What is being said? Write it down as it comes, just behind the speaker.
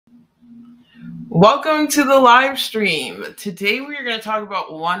Welcome to the live stream. Today we are going to talk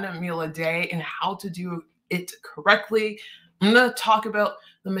about one meal a day and how to do it correctly. I'm going to talk about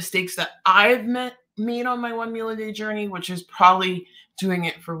the mistakes that I've made on my one meal a day journey, which is probably doing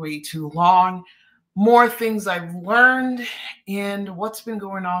it for way too long, more things I've learned, and what's been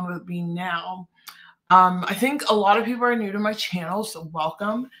going on with me now. I think a lot of people are new to my channel, so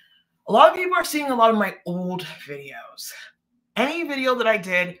welcome. A lot of people are seeing a lot of my old videos. Any video that I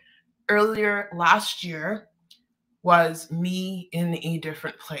did earlier last year was me in a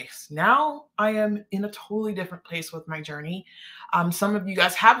different place. Now I am in a totally different place with my journey. Some of you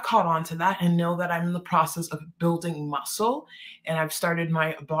guys have caught on to that and know that I'm in the process of building muscle, and I've started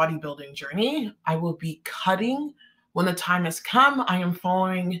my bodybuilding journey. I will be cutting when the time has come. I am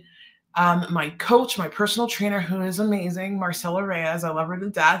following my coach, my personal trainer, who is amazing, Marcella Reyes. I love her to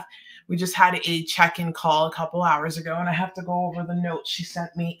death. We just had a check-in call a couple hours ago, and I have to go over the notes she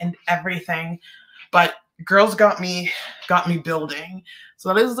sent me and everything. But girls got me building.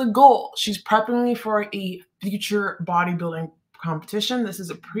 So that is the goal. She's prepping me for a future bodybuilding competition. This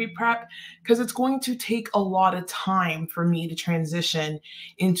is a pre-prep because it's going to take a lot of time for me to transition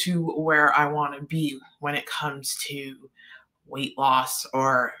into where I want to be when it comes to weight loss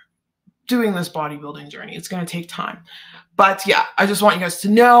or doing this bodybuilding journey. It's going to take time. But yeah, I just want you guys to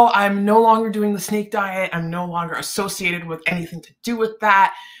know I'm no longer doing the snake diet. I'm no longer associated with anything to do with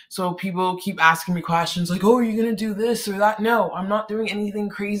that. So people keep asking me questions like, oh, are you going to do this or that? No, I'm not doing anything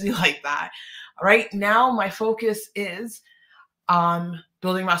crazy like that. Right now, my focus is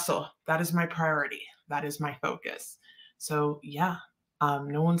building muscle. That is my priority. That is my focus. So yeah,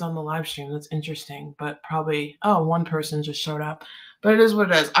 no one's on the live stream. That's interesting, but probably, oh, one person just showed up. But it is what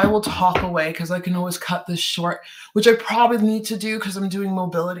it is. I will talk away because I can always cut this short, which I probably need to do because I'm doing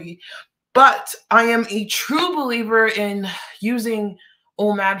mobility. But I am a true believer in using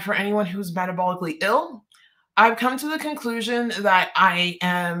OMAD for anyone who's metabolically ill. I've come to the conclusion that I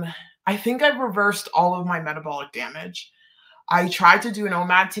think I've reversed all of my metabolic damage. I tried to do an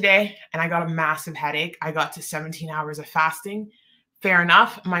OMAD today and I got a massive headache. I got to 17 hours of fasting. Fair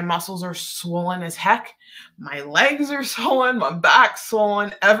enough. My muscles are swollen as heck. My legs are swollen. My back's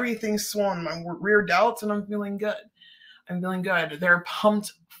swollen. Everything's swollen. My rear delts, and I'm feeling good. I'm feeling good. They're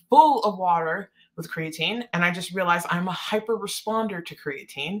pumped full of water with creatine, and I just realized I'm a hyper responder to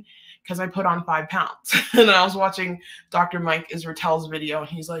creatine because I put on 5 pounds. And I was watching Dr. Mike Israetel's video, and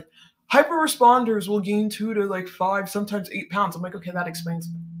he's like, hyper responders will gain 2 to like 5, sometimes 8 pounds. I'm like, okay, that explains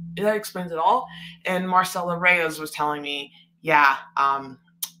it all. And Marcella Reyes was telling me, yeah,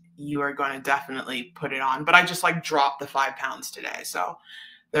 you are going to definitely put it on. But I just like dropped the 5 pounds today. So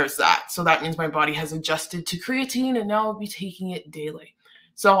there's that. So that means my body has adjusted to creatine, and now I'll be taking it daily.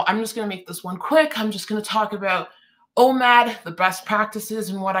 So I'm just going to make this one quick. I'm just going to talk about OMAD, the best practices,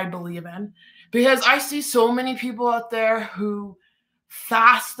 and what I believe in. Because I see so many people out there who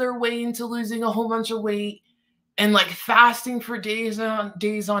fast their way into losing a whole bunch of weight and like fasting for days on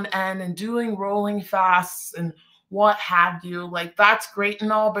end and doing rolling fasts and what have you. Like, that's great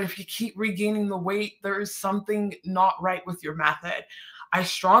and all, but if you keep regaining the weight, there is something not right with your method. I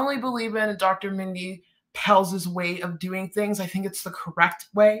strongly believe in Dr. Mindy Pelz's way of doing things. I think it's the correct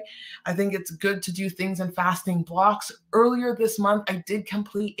way. I think it's good to do things in fasting blocks. Earlier this month, I did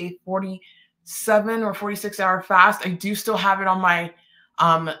complete a 47 or 46-hour fast. I do still have it on my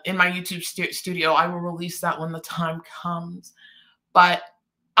in my YouTube studio. I will release that when the time comes. But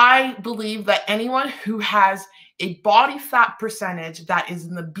I believe that anyone who has a body fat percentage that is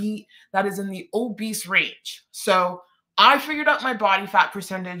in the obese range. So I figured out my body fat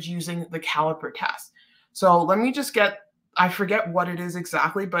percentage using the caliper test. So let me just I forget what it is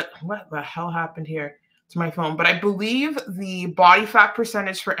exactly, but what the hell happened here to my phone? But I believe the body fat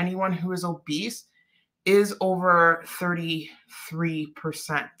percentage for anyone who is obese is over 33%,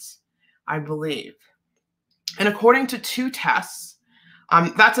 I believe. And according to 2 tests,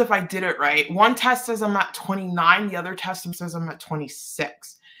 that's if I did it right. One test says I'm at 29. The other test says I'm at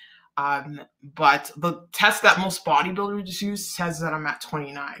 26. But the test that most bodybuilders use says that I'm at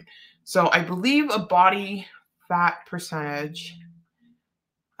 29. So I believe a body fat percentage,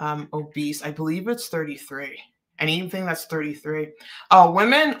 obese, I believe it's 33. Anything that's 33. Oh,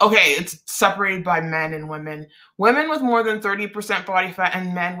 women, okay, it's separated by men and women. Women with more than 30% body fat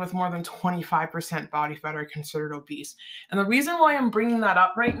and men with more than 25% body fat are considered obese. And the reason why I'm bringing that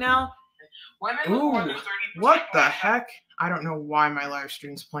up right now, women with more than 30%. What the heck? I don't know why my live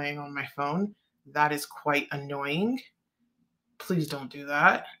stream's playing on my phone. That is quite annoying. Please don't do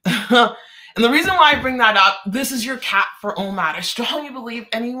that. And the reason why I bring that up, this is your cap for OMAD. I strongly believe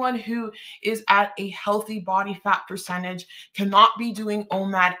anyone who is at a healthy body fat percentage cannot be doing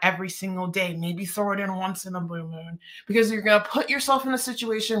OMAD every single day. Maybe throw it in once in a blue moon, because you're going to put yourself in a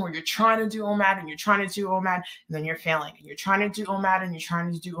situation where you're trying to do OMAD and you're trying to do OMAD and then you're failing. And you're trying to do OMAD and you're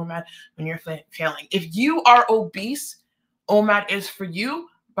trying to do OMAD when you're failing. If you are obese, OMAD is for you,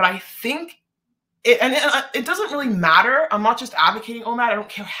 but I think it doesn't really matter. I'm not just advocating OMAD. I don't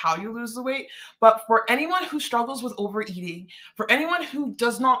care how you lose the weight. But for anyone who struggles with overeating, for anyone who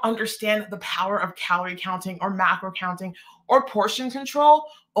does not understand the power of calorie counting or macro counting or portion control,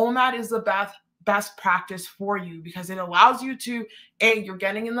 OMAD is the best practice for you, because it allows you to, you're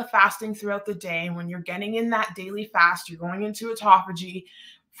getting in the fasting throughout the day. And when you're getting in that daily fast, you're going into autophagy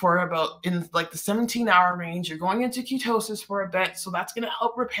for about in like the 17-hour range. You're going into ketosis for a bit. So that's going to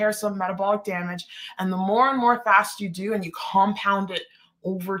help repair some metabolic damage. And the more and more fast you do and you compound it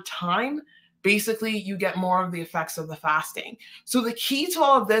over time, basically you get more of the effects of the fasting. So the key to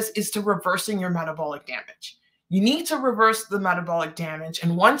all of this is to reversing your metabolic damage. You need to reverse the metabolic damage.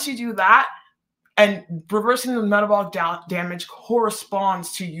 And once you do that, and reversing the metabolic damage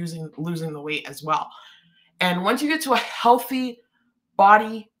corresponds to losing the weight as well. And once you get to a healthy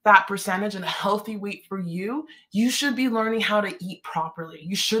body fat percentage and a healthy weight for you, you should be learning how to eat properly.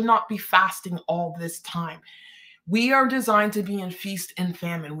 You should not be fasting all this time. We are designed to be in feast and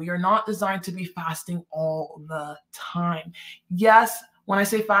famine. We are not designed to be fasting all the time. Yes, when I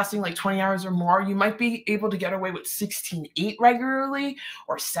say fasting like 20 hours or more, you might be able to get away with 16-8 regularly,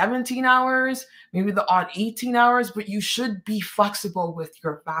 or 17 hours, maybe the odd 18 hours, but you should be flexible with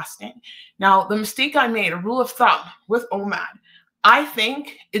your fasting. Now, the mistake I made, a rule of thumb with OMAD, I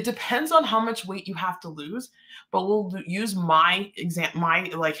think it depends on how much weight you have to lose, but we'll use my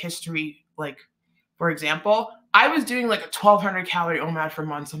history. Like, for example, I was doing like a 1,200 calorie OMAD for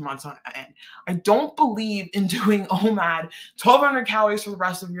months and months on end. I don't believe in doing OMAD 1,200 calories for the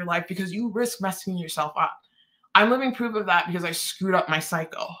rest of your life, because you risk messing yourself up. I'm living proof of that because I screwed up my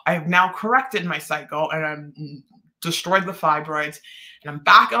cycle. I have now corrected my cycle, and I'm destroyed the fibroids, and I'm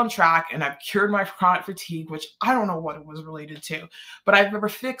back on track, and I've cured my chronic fatigue, which I don't know what it was related to, but I've never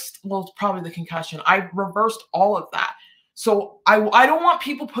fixed, well, it's probably the concussion. I reversed all of that. So I don't want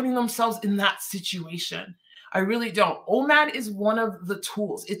people putting themselves in that situation. I really don't. OMAD is one of the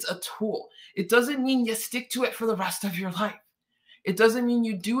tools. It's a tool. It doesn't mean you stick to it for the rest of your life. It doesn't mean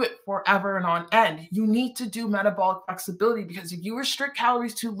you do it forever and on end. You need to do metabolic flexibility, because if you restrict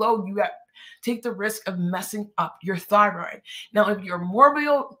calories too low, you take the risk of messing up your thyroid. Now, if you're morbidly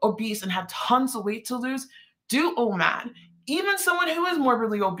obese and have tons of weight to lose, do OMAD. Even someone who is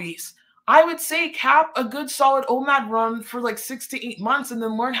morbidly obese, I would say cap a good solid OMAD run for like 6 to 8 months, and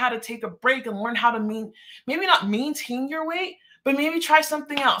then learn how to take a break and learn how to maybe not maintain your weight, but maybe try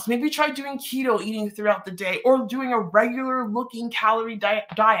something else. Maybe try doing keto eating throughout the day, or doing a regular looking calorie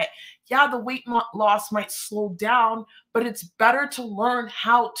diet. Yeah, the weight loss might slow down, but it's better to learn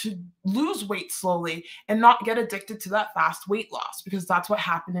how to lose weight slowly and not get addicted to that fast weight loss, because that's what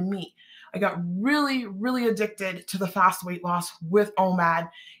happened to me. I got really, really addicted to the fast weight loss with OMAD,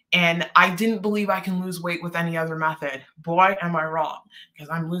 and I didn't believe I can lose weight with any other method. Boy, am I wrong, because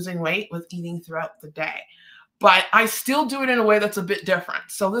I'm losing weight with eating throughout the day. But I still do it in a way that's a bit different.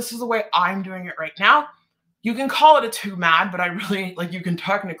 So this is the way I'm doing it right now. You can call it a TUMAD, but I really, you can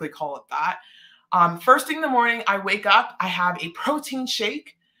technically call it that. First thing in the morning, I wake up, I have a protein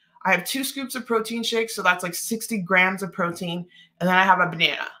shake. I have 2 scoops of protein shake, so that's like 60 grams of protein, and then I have a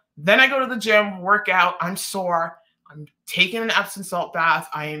banana. Then I go to the gym, work out, I'm sore, I'm taking an Epsom salt bath,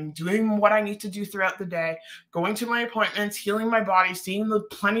 I am doing what I need to do throughout the day, going to my appointments, healing my body, seeing the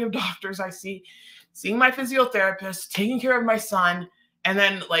plenty of doctors I see, seeing my physiotherapist, taking care of my son. And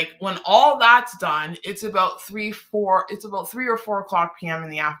then when all that's done, it's about 3 or 4 o'clock p.m. in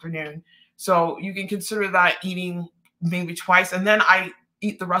the afternoon. So you can consider that eating maybe twice. And then I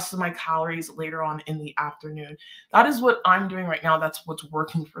eat the rest of my calories later on in the afternoon. That is what I'm doing right now. That's what's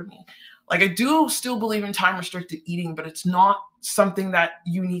working for me. I do still believe in time restricted eating, but it's not something that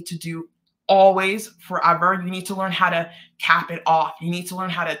you need to do always forever. You need to learn how to cap it off. You need to learn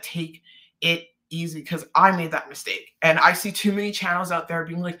how to take it easy, because I made that mistake. And I see too many channels out there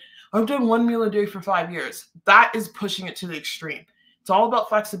being like, I've done 1 meal a day for 5 years. That is pushing it to the extreme. It's all about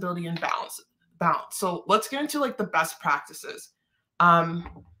flexibility and balance. So let's get into the best practices.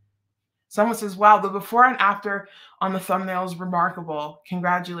 Someone says, wow, the before and after on the thumbnail is remarkable.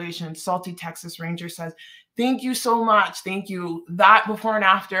 Congratulations. Salty Texas Ranger says, thank you so much. Thank you. That before and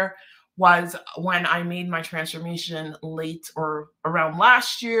after was when I made my transformation late or around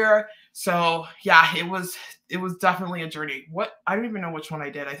last year. So yeah, it was definitely a journey. What, I don't even know which one I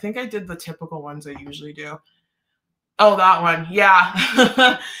did. I think I did the typical ones I usually do. Oh, that one.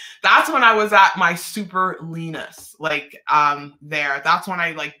 Yeah. That's when I was at my super leanest, like there. That's when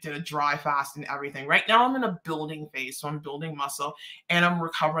I like did a dry fast and everything. Right now I'm in a building phase, so I'm building muscle and I'm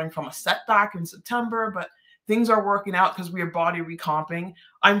recovering from a setback in September, but things are working out because we are body recomping.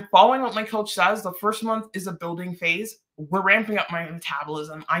 I'm following what my coach says. The first month is a building phase. We're ramping up my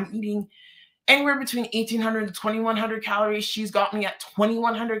metabolism. I'm eating anywhere between 1,800 to 2,100 calories. She's got me at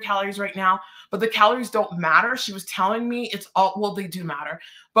 2,100 calories right now, but the calories don't matter. She was telling me it's all, well, they do matter.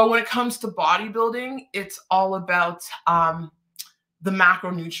 But when it comes to bodybuilding, it's all about the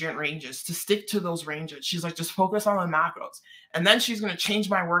macronutrient ranges, to stick to those ranges. She's like, just focus on the macros. And then she's going to change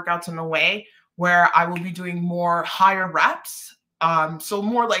my workouts in a way where I will be doing more higher reps. So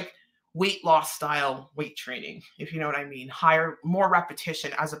more like weight loss style weight training, if you know what I mean, higher, more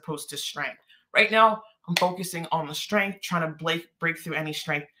repetition as opposed to strength. Right now, I'm focusing on the strength, trying to break through any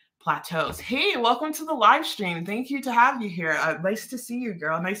strength plateaus. Hey, welcome to the live stream. Thank you to have you here. Nice to see you,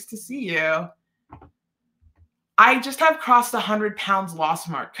 girl. Nice to see you. I just have crossed the 100 pounds loss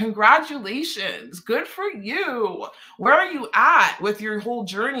mark. Congratulations. Good for you. Where are you at with your whole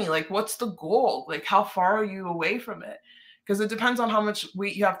journey? Like, what's the goal? Like, how far are you away from it? Because it depends on how much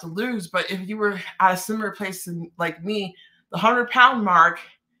weight you have to lose. But if you were at a similar place like me, the 100-pound mark,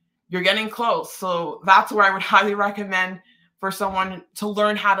 you're getting close. So that's where I would highly recommend for someone to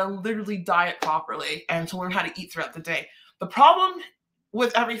learn how to literally diet properly and to learn how to eat throughout the day. The problem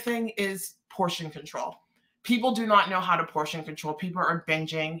with everything is portion control. People do not know how to portion control. People are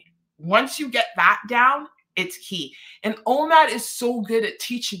binging. Once you get that down, it's key. And OMAD is so good at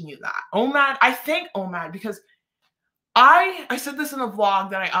teaching you that. OMAD, I thank OMAD because I said this in a vlog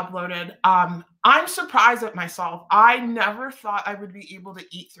that I uploaded. I'm surprised at myself. I never thought I would be able to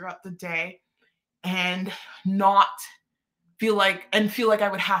eat throughout the day and not feel like I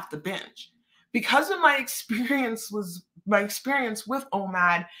would have to binge. Because of my experience with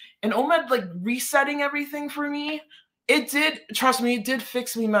OMAD and OMAD like resetting everything for me, it did, trust me, it did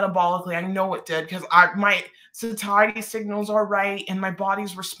fix me metabolically. I know it did because my satiety signals are right and my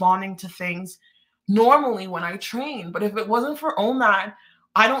body's responding to things normally when I train. But if it wasn't for OMAD,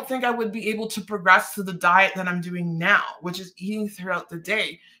 I don't think I would be able to progress to the diet that I'm doing now, which is eating throughout the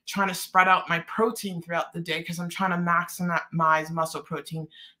day, trying to spread out my protein throughout the day because I'm trying to maximize muscle protein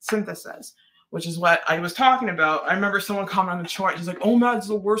synthesis, which is what I was talking about. I remember someone commented on the chart, he's like, OMAD's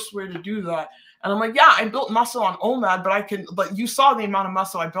the worst way to do that. And I'm like, yeah, I built muscle on OMAD, but you saw the amount of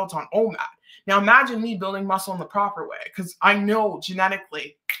muscle I built on OMAD. Now imagine me building muscle in the proper way, because I know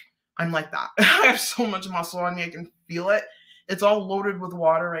genetically I'm like that. I have so much muscle on me, I can feel it. It's all loaded with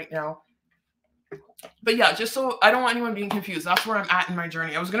water right now. But yeah, just so I don't want anyone being confused, that's where I'm at in my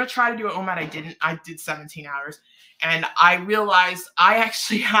journey. I was going to try to do an OMAD. I didn't. I did 17 hours. And I realized I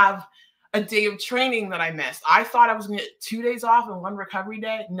actually have a day of training that I missed. I thought I was going to get 2 days off and 1 recovery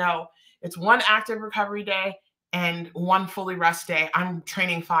day. No, it's 1 active recovery day and 1 fully rest day. I'm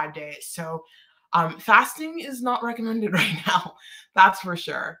training 5 days. So fasting is not recommended right now. That's for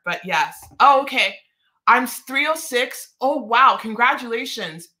sure. But yes. Oh, okay. I'm 306. Oh, wow.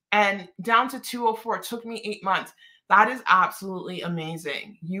 Congratulations. And down to 204. It took me 8 months. That is absolutely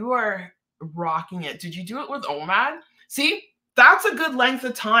amazing. You are rocking it. Did you do it with OMAD? See, that's a good length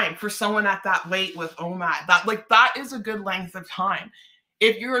of time for someone at that weight with OMAD. That is a good length of time.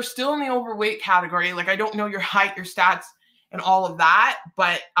 If you're still in the overweight category, like I don't know your height, your stats, and all of that,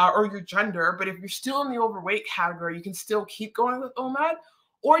 but or your gender, but if you're still in the overweight category, you can still keep going with OMAD,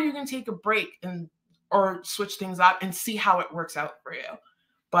 or you can take a break or switch things up and see how it works out for you.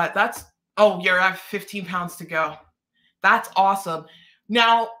 But that's, oh, you're at 15 pounds to go. That's awesome.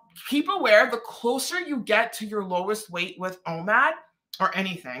 Now, keep aware, the closer you get to your lowest weight with OMAD or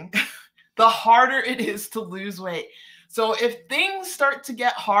anything, the harder it is to lose weight. So if things start to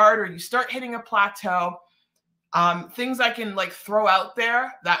get hard or you start hitting a plateau, things I can like throw out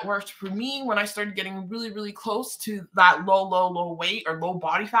there that worked for me when I started getting really, really close to that low weight or low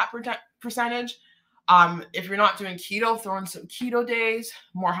body fat percentage. If you're not doing keto, throw in some keto days,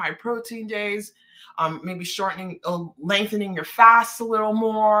 more high protein days, maybe lengthening your fasts a little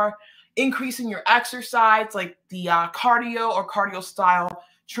more, increasing your exercise, like the cardio or cardio style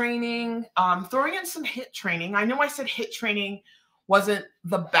training, throwing in some HIIT training. I know I said HIIT training wasn't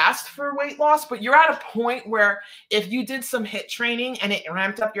the best for weight loss, but you're at a point where if you did some HIIT training and it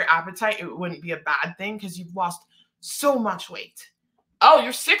ramped up your appetite, it wouldn't be a bad thing because you've lost so much weight. Oh,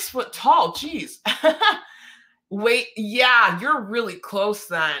 you're 6 foot tall. Geez. Wait, yeah, you're really close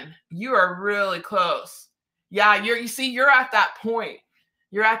then. You are really close. Yeah, you see, you're at that point.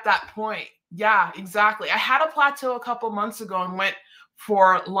 You're at that point. Yeah, exactly. I had a plateau a couple months ago and went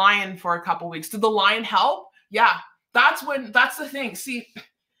for lion for a couple weeks. Did the lion help? Yeah. That's the thing. See,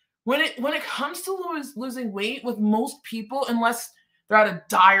 when it comes to losing weight with most people, unless they're at a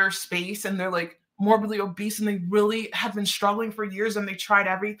dire space and they're like morbidly obese and they really have been struggling for years and they tried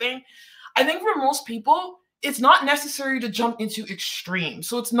everything, I think for most people, it's not necessary to jump into extreme.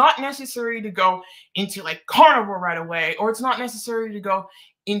 So it's not necessary to go into like carnivore right away, or it's not necessary to go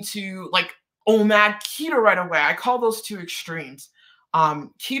into like OMAD keto right away. I call those two extremes.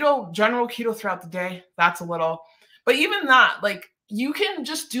 Keto, general keto throughout the day, that's a little, but even that, like you can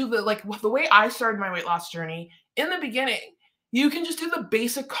just do the way I started my weight loss journey in the beginning. You can just do the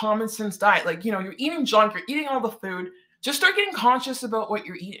basic common sense diet. Like, you're eating junk, you're eating all the food. Just start getting conscious about what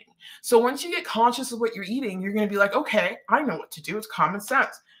you're eating. So once you get conscious of what you're eating, you're going to be like, okay, I know what to do. It's common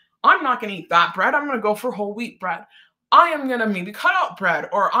sense. I'm not going to eat that bread. I'm going to go for whole wheat bread. I am going to maybe cut out bread,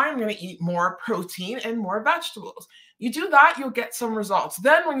 or I'm going to eat more protein and more vegetables. You do that, you'll get some results.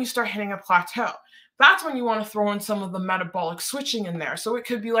 Then when you start hitting a plateau, that's when you want to throw in some of the metabolic switching in there. So it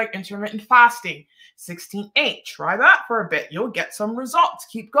could be like intermittent fasting, 16-8. Try that for a bit. You'll get some results.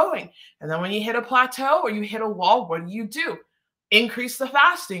 Keep going. And then when you hit a plateau or you hit a wall, what do? Increase the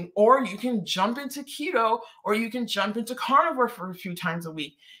fasting, or you can jump into keto, or you can jump into carnivore for a few times a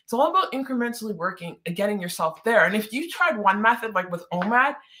week. It's all about incrementally working and getting yourself there. And if you tried one method, like with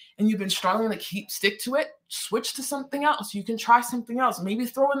OMAD, and you've been struggling to stick to it, switch to something else. You can try something else. Maybe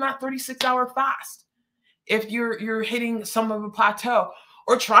throw in that 36-hour fast if you're hitting some of a plateau,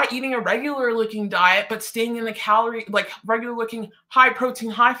 or try eating a regular looking diet, but staying in the calorie, like regular looking, high protein,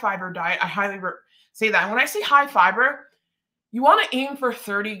 high fiber diet. I highly say that. And when I say high fiber, you want to aim for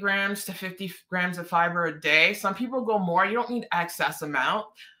 30 grams to 50 grams of fiber a day. Some people go more. You don't need excess amount.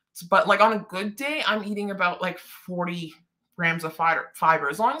 But like on a good day, I'm eating about like 40 grams of fiber.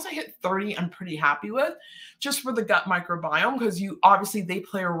 As long as I hit 30, I'm pretty happy with, just for the gut microbiome, because obviously they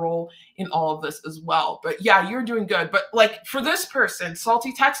play a role in all of this as well. But yeah, you're doing good. But like for this person,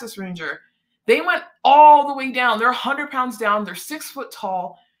 Salty Texas Ranger, they went all the way down. They're 100 pounds down. They're 6 foot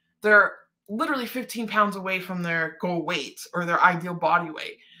tall. They're literally 15 pounds away from their goal weight or their ideal body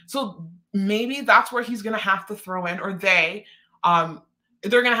weight. So maybe that's where he's going to have to throw in, or they're going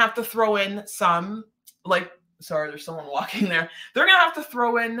to have to throw in some, like, sorry, there's someone walking there. They're going to have to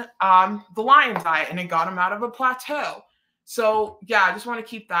throw in the lion diet, and it got him out of a plateau. So yeah, I just want to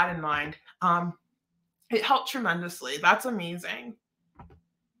keep that in mind. It helped tremendously. That's amazing.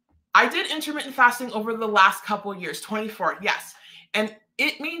 I did intermittent fasting over the last couple of years, 24, yes. And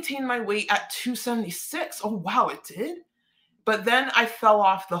it maintained my weight at 276. Oh, wow, it did? But then I fell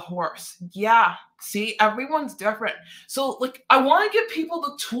off the horse. Yeah, see, everyone's different. So, like, I want to give people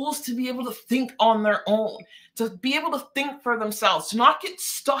the tools to be able to think on their own, to be able to think for themselves, to not get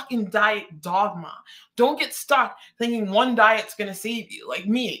stuck in diet dogma. Don't get stuck thinking one diet's going to save you. Like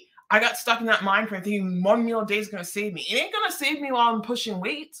me, I got stuck in that mind frame thinking one meal a day is going to save me. It ain't going to save me while I'm pushing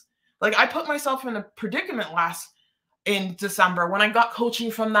weight. Like, I put myself in a predicament in December when I got coaching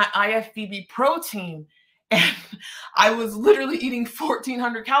from that IFBB pro team, and I was literally eating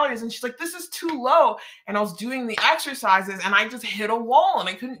 1,400 calories, and she's like, this is too low. And I was doing the exercises and I just hit a wall and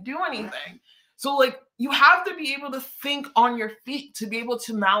I couldn't do anything. So like, you have to be able to think on your feet to be able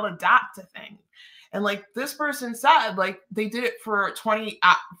to maladapt to things. And like this person said, like they did it for 20,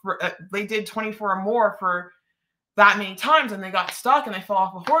 they did 24 or more for that many times, and they got stuck and they fell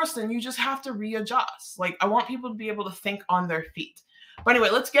off a horse. And you just have to readjust. Like, I want people to be able to think on their feet. But anyway,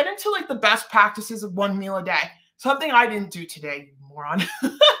 let's get into like the best practices of one meal a day. Something I didn't do today, you moron.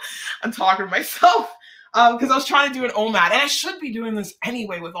 I'm talking to myself because I was trying to do an OMAD, and I should be doing this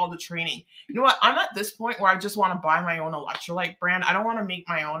anyway with all the training. You know what? I'm at this point where I just want to buy my own electrolyte brand. I don't want to make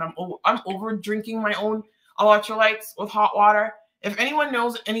my own. I'm over drinking my own electrolytes with hot water. If anyone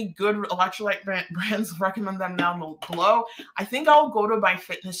knows any good electrolyte brands, recommend them down below. I think I'll go to my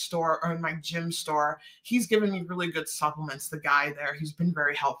fitness store or my gym store. He's given me really good supplements. The guy there, he's been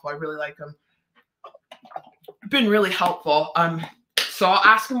very helpful. I really like him. Been really helpful. So I'll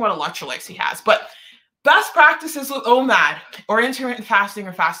ask him what electrolytes he has. But best practices with OMAD or intermittent fasting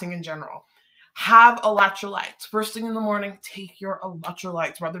or fasting in general. Have electrolytes. First thing in the morning, take your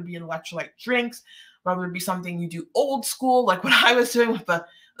electrolytes, whether it be electrolyte drinks, whether it be something you do old school, like what I was doing with the,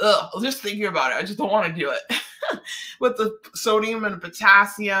 just thinking about it, I just don't want to do it. With the sodium and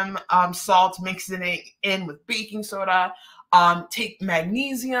potassium, salt, mixing it in with baking soda. Take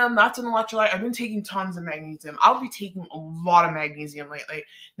magnesium, that's an electrolyte. I've been taking tons of magnesium. I'll be taking a lot of magnesium lately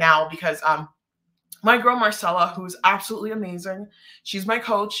now because my girl Marcella, who's absolutely amazing. She's my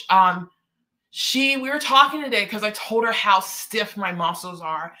coach. We were talking today because I told her how stiff my muscles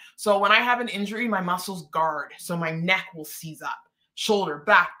are. So when I have an injury, my muscles guard. So my neck will seize up, shoulder,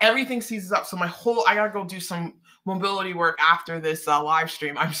 back, everything seizes up. So I gotta go do some mobility work after this live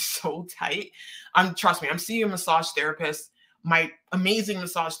stream. I'm so tight. Trust me, I'm seeing a massage therapist, my amazing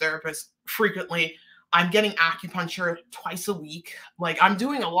massage therapist frequently. I'm getting acupuncture twice a week. Like, I'm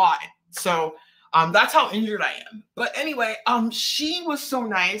doing a lot. So that's how injured I am. But anyway, she was so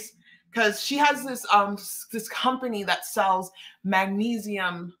nice because she has this company that sells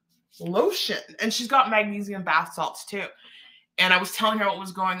magnesium lotion, and she's got magnesium bath salts too. And I was telling her what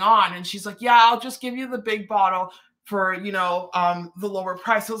was going on, and she's like, yeah, I'll just give you the big bottle for, the lower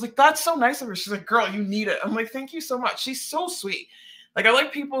price. I was like, that's so nice of her. She's like, girl, you need it. I'm like, thank you so much. She's so sweet. Like, I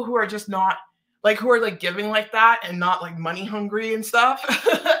like people who are just not like, who are like giving like that and not like money hungry and stuff.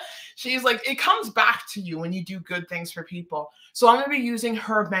 She's like, it comes back to you when you do good things for people. So I'm going to be using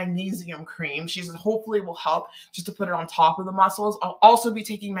her magnesium cream. She said hopefully will help just to put it on top of the muscles. I'll also be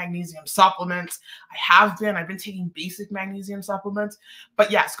taking magnesium supplements. I've been taking basic magnesium supplements.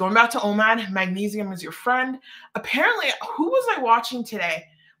 But yes, going back to OMAD, magnesium is your friend. Apparently, who was I watching today?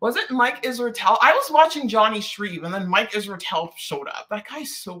 Was it Mike Israetel? I was watching Johnny Shreve, and then Mike Israetel showed up. That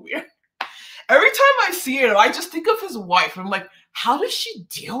guy's so weird. Every time I see him, I just think of his wife. I'm like, how does she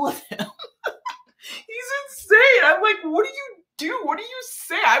deal with him? He's insane. I'm like, what do you do? What do you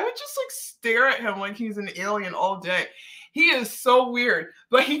say? I would just like stare at him like he's an alien all day. He is so weird,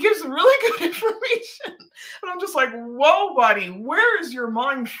 but he gives really good information. And I'm just like, whoa, buddy, where is your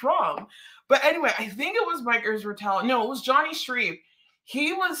mind from? But anyway, I think it was Mike Israetel. No, it was Johnny Shreve.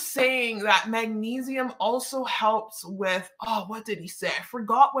 He was saying that magnesium also helps with, what did he say? I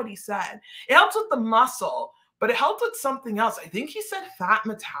forgot what he said. It helps with the muscle, but it helped with something else. I think he said fat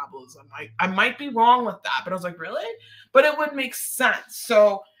metabolism. I might be wrong with that, but I was like, really? But it would make sense.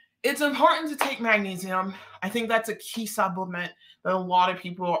 So it's important to take magnesium. I think that's a key supplement that a lot of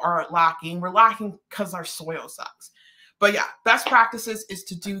people are lacking. We're lacking because our soil sucks. But yeah, best practices is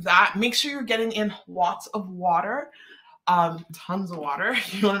to do that. Make sure you're getting in lots of water. Tons of water.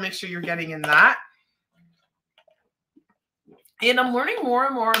 You want to make sure you're getting in that. And I'm learning more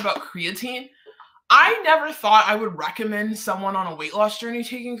and more about creatine. I never thought I would recommend someone on a weight loss journey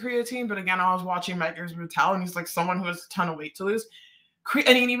taking creatine, but again, I was watching Mike Israetel, and he's like someone who has a ton of weight to lose.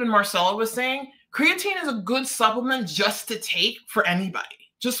 And even Marcella was saying creatine is a good supplement just to take for anybody,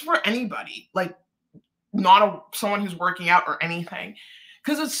 like not someone who's working out or anything.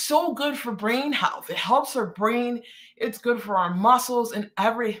 Because it's so good for brain health. It helps our brain. It's good for our muscles and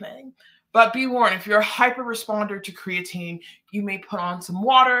everything. But be warned, if you're a hyper responder to creatine, you may put on some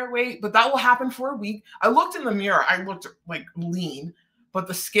water weight, but that will happen for a week. I looked in the mirror. I looked like lean, but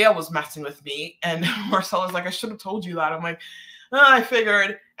the scale was messing with me. And Marcella's like, I should have told you that. I'm like, I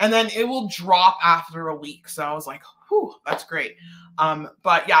figured. And then it will drop after a week. So I was like, whew, that's great.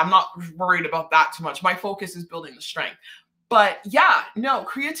 But yeah, I'm not worried about that too much. My focus is building the strength. But yeah, no,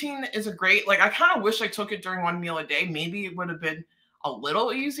 creatine is a great, like, I kind of wish I took it during one meal a day. Maybe it would have been a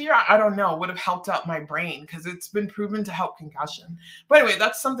little easier. I don't know. It would have helped out my brain because it's been proven to help concussion. But anyway,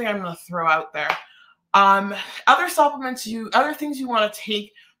 that's something I'm going to throw out there. Other things you want to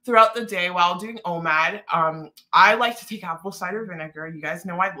take throughout the day while doing OMAD. I like to take apple cider vinegar. You guys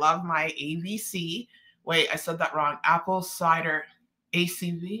know I love my AVC. Wait, I said that wrong. Apple cider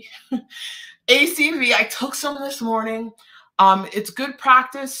ACV. ACV. I took some this morning. It's good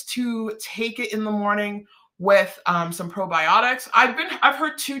practice to take it in the morning with some probiotics. I've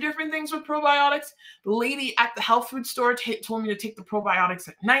heard two different things with probiotics. The lady at the health food store told me to take the probiotics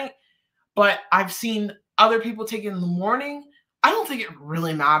at night, but I've seen other people take it in the morning. I don't think it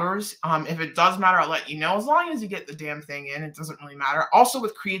really matters. If it does matter, I'll let you know. As long as you get the damn thing in, it doesn't really matter. Also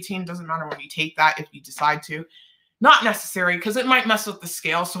with creatine, it doesn't matter when you take that if you decide to. Not necessary because it might mess with the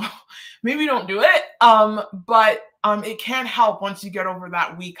scale, so maybe don't do it. But it can help once you get over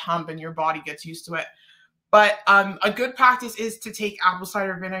that weak hump and your body gets used to it. But a good practice is to take apple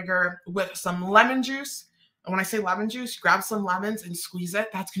cider vinegar with some lemon juice. And when I say lemon juice, grab some lemons and squeeze it.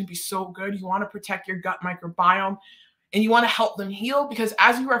 That's going to be so good. You want to protect your gut microbiome and you want to help them heal because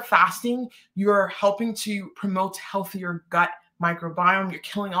as you are fasting, you're helping to promote healthier gut microbiome. You're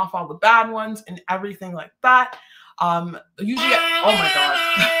killing off all the bad ones and everything like that. Usually, oh my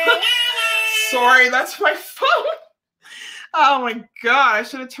God. Sorry, that's my phone. Oh my God, I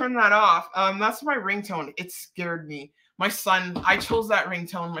should have turned that off. That's my ringtone. It scared me. My son, I chose that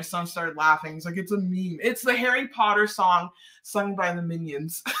ringtone. My son started laughing. He's like, it's a meme. It's the Harry Potter song sung by the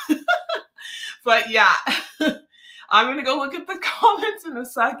Minions. But yeah, I'm going to go look at the comments in a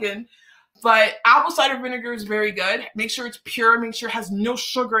second. But apple cider vinegar is very good. Make sure it's pure. Make sure it has no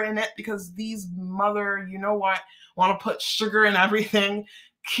sugar in it, because these mother, you know what, want to put sugar in everything.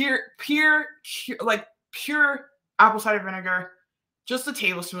 Like pure apple cider vinegar, just a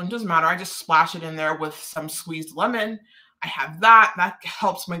tablespoon, doesn't matter. I just splash it in there with some squeezed lemon. I have that. That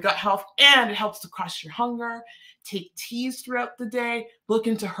helps my gut health, and it helps to crush your hunger. Take teas throughout the day. Look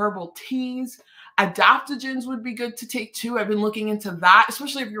into herbal teas. Adaptogens would be good to take too. I've been looking into that,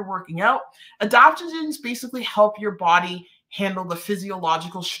 especially if you're working out. Adaptogens basically help your body handle the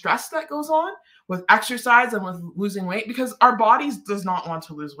physiological stress that goes on with exercise and with losing weight, because our bodies does not want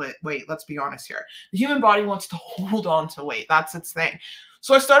to lose weight. Let's be honest here. The human body wants to hold on to weight. That's its thing.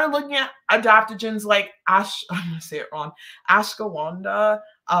 So I started looking at adaptogens like I'm going to say it wrong, ashwagandha.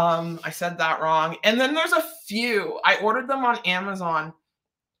 I said that wrong. And then there's a few. I ordered them on Amazon.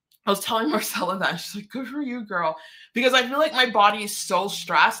 I was telling Marcella that. She's like, good for you, girl. Because I feel like my body is so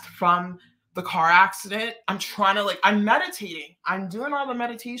stressed from the car accident. I'm meditating. I'm doing all the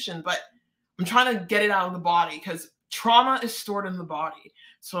meditation, but I'm trying to get it out of the body, because trauma is stored in the body.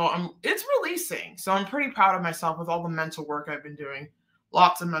 So it's releasing. So I'm pretty proud of myself with all the mental work I've been doing.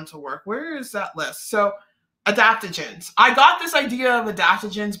 Lots of mental work. Where is that list? So adaptogens. I got this idea of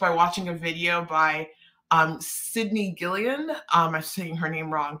adaptogens by watching a video by Sydney Gillian. I'm saying her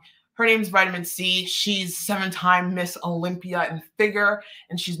name wrong. Her name's Vitamin C. She's 7-time Miss Olympia in figure,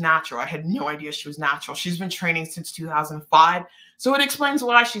 and she's natural. I had no idea she was natural. She's been training since 2005. So it explains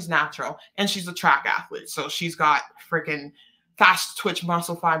why she's natural. And she's a track athlete. So she's got freaking fast twitch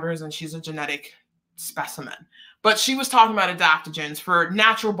muscle fibers, and she's a genetic specimen. But she was talking about adaptogens for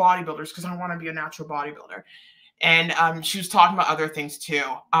natural bodybuilders, because I want to be a natural bodybuilder. And she was talking about other things too.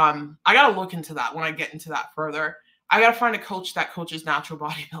 I got to look into that when I get into that further. I got to find a coach that coaches natural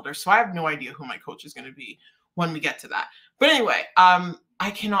bodybuilders. So I have no idea who my coach is going to be when we get to that. But anyway,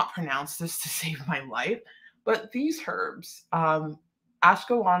 I cannot pronounce this to save my life. But these herbs,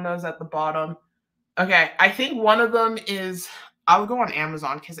 ashwagandha is at the bottom. Okay, I think one of them is, I'll go on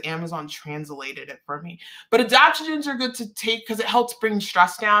Amazon because Amazon translated it for me. But adaptogens are good to take because it helps bring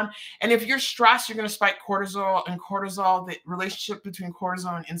stress down. And if you're stressed, you're going to spike cortisol. And cortisol, the relationship between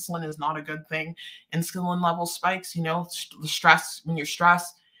cortisol and insulin is not a good thing. Insulin level spikes, you know, the stress, when you're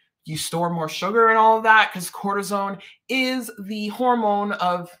stressed, you store more sugar and all of that, because cortisol is the hormone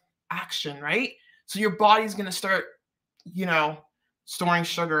of action, right? So your body's going to start, you know, storing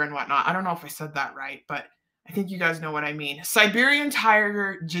sugar and whatnot. I don't know if I said that right, but I think you guys know what I mean. Siberian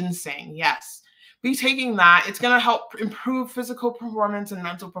tiger ginseng, yes. Be taking that. It's going to help improve physical performance and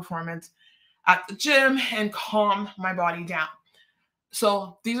mental performance at the gym and calm my body down.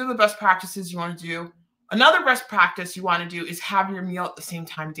 So these are the best practices you want to do. Another best practice you want to do is have your meal at the same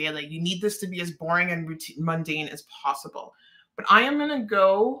time daily. You need this to be as boring and mundane as possible. But I am going to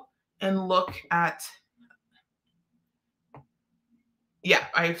go and look at, yeah,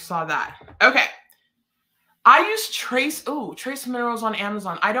 I saw that. Okay. I use Trace Minerals on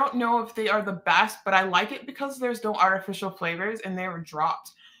Amazon. I don't know if they are the best, but I like it because there's no artificial flavors and they were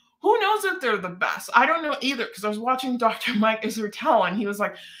dropped. Who knows if they're the best? I don't know either, because I was watching Dr. Mike Israetel and he was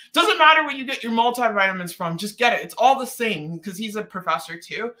like, doesn't matter where you get your multivitamins from, just get it. It's all the same, because he's a professor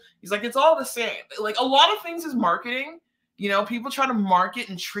too. He's like, it's all the same. Like, a lot of things is marketing. You know, people try to market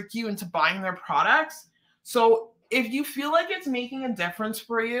and trick you into buying their products. So if you feel like it's making a difference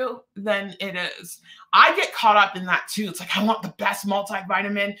for you, then it is. I get caught up in that too. It's like, I want the best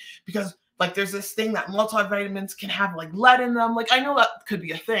multivitamin because like there's this thing that multivitamins can have like lead in them. Like, I know that could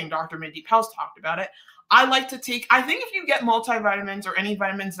be a thing. Dr. Mindy Pell's talked about it. I like to take, I think if you get multivitamins or any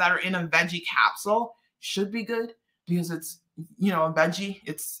vitamins that are in a veggie capsule, should be good, because it's, you know, a veggie,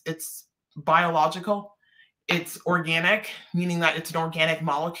 it's biological. It's organic, meaning that it's an organic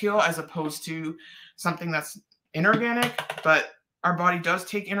molecule as opposed to something that's inorganic, but our body does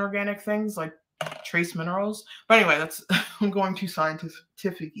take inorganic things like trace minerals. But anyway, that's, I'm going too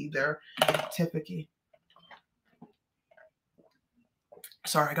scientific-y there.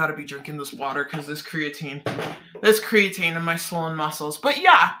 Sorry, I gotta be drinking this water because this creatine in my swollen muscles. But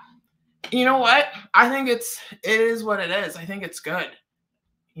yeah, you know what? I think it is what it is. I think it's good.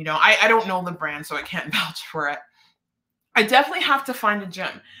 You know, I don't know the brand, so I can't vouch for it. I definitely have to find a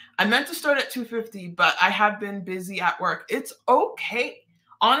gym. I meant to start at 250, but I have been busy at work. It's okay.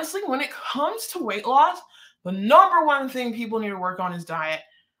 Honestly, when it comes to weight loss, the number one thing people need to work on is diet.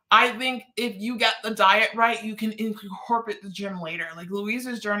 I think if you get the diet right, you can incorporate the gym later. Like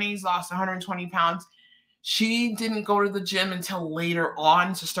Louisa's journey's lost 120 pounds. She didn't go to the gym until later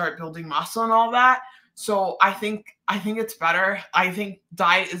on to start building muscle and all that. So I think it's better. I think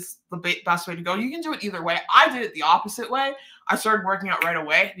diet is the best way to go. You can do it either way. I did it the opposite way. I started working out right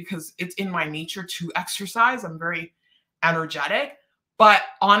away because it's in my nature to exercise. I'm very energetic. But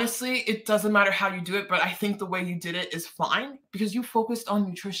honestly, it doesn't matter how you do it. But I think the way you did it is fine because you focused on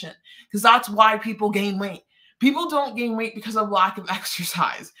nutrition. Because that's why people gain weight. People don't gain weight because of lack of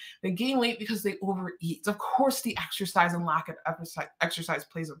exercise. They gain weight because they overeat. Of course, the exercise and lack of exercise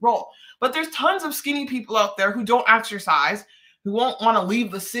plays a role. But there's tons of skinny people out there who don't exercise, who won't want to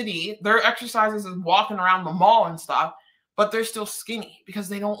leave the city. Their exercises is walking around the mall and stuff, but they're still skinny because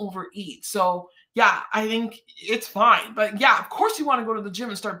they don't overeat. So yeah, I think it's fine. But yeah, of course you want to go to the gym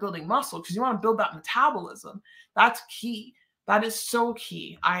and start building muscle because you want to build that metabolism. That's key. That is so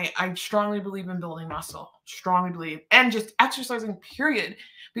key. I strongly believe in building muscle, strongly believe, and just exercising, period.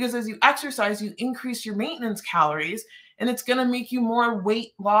 Because as you exercise, you increase your maintenance calories, and it's going to make you more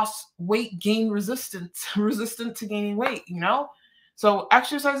weight loss, weight gain resistant, resistant to gaining weight, you know? So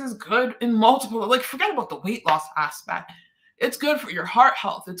exercise is good in multiple, like forget about the weight loss aspect. It's good for your heart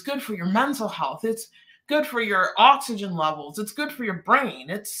health. It's good for your mental health. It's good for your oxygen levels. It's good for your brain.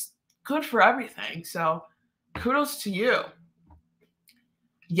 It's good for everything. So kudos to you.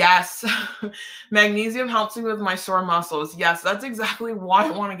 Yes, magnesium helps me with my sore muscles. Yes, that's exactly why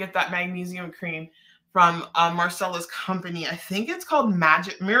I want to get that magnesium cream from Marcella's company. I think it's called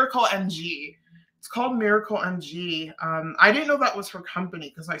Miracle MG. It's called Miracle MG. I didn't know that was her company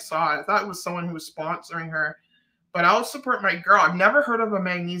because I saw it. I thought it was someone who was sponsoring her. But I'll support my girl. I've never heard of a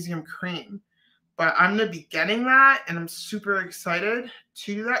magnesium cream, but I'm going to be getting that, and I'm super excited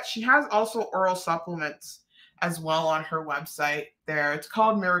to do that. She has also oral supplements as well on her website there. It's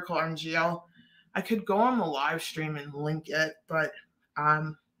called Miracle MGL. I could go on the live stream and link it, but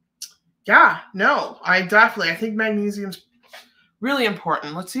yeah, no, I think magnesium's really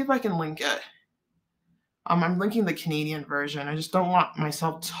important. Let's see if I can link it. I'm linking the Canadian version. I just don't want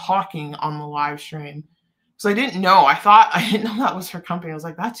myself talking on the live stream. So I didn't know. I didn't know that was her company. I was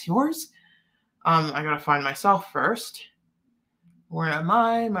like, that's yours? I gotta find myself first. Where am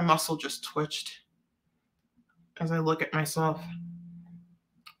I? My muscle just twitched as I look at myself.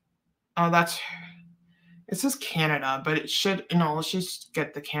 Oh, it says Canada, but it should, no, let's just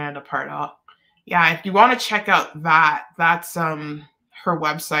get the Canada part out. Yeah, if you want to check out that's her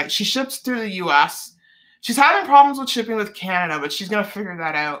website. She ships through the US. She's having problems with shipping with Canada, but she's gonna figure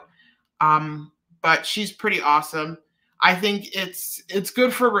that out. But she's pretty awesome. I think it's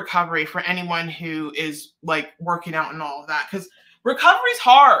good for recovery for anyone who is like working out and all of that, because recovery's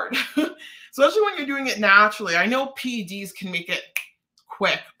hard, especially when you're doing it naturally. I know PEDs can make it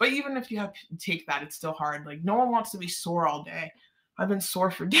quick, but even if you have to take that, it's still hard. Like no one wants to be sore all day. I've been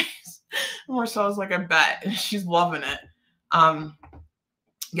sore for days. Marcella's like, I bet, and she's loving it.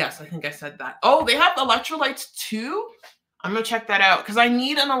 Yes, I think I said that. Oh, they have electrolytes too? I'm gonna check that out because I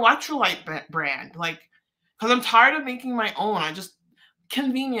need an electrolyte brand. Like, because I'm tired of making my own.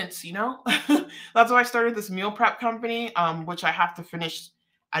 Convenience, you know? That's why I started this meal prep company, which I have to finish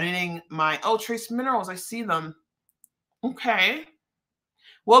editing my, trace minerals. I see them. Okay.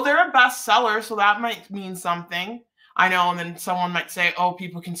 Well, they're a bestseller, so that might mean something. I know, and then someone might say, oh,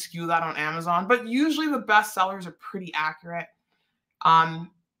 people can skew that on Amazon, but usually the bestsellers are pretty accurate.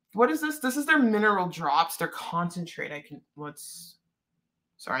 What is this? This is their mineral drops, their concentrate.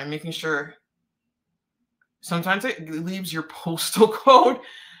 Sorry, I'm making sure. Sometimes it leaves your postal code,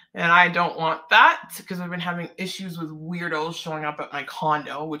 and I don't want that because I've been having issues with weirdos showing up at my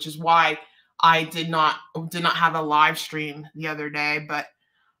condo, which is why I did not have a live stream the other day. But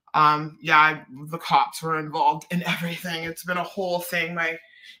the cops were involved in everything. It's been a whole thing.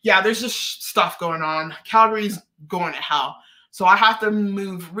 There's just stuff going on. Calgary's going to hell. So I have to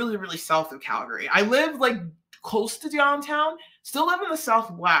move really, really south of Calgary. I live like close to downtown, still live in the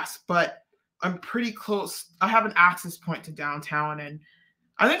southwest, but I'm pretty close. I have an access point to downtown, and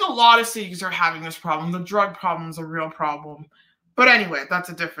I think a lot of cities are having this problem. The drug problem is a real problem. But anyway, that's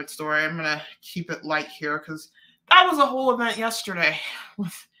a different story. I'm going to keep it light here because that was a whole event yesterday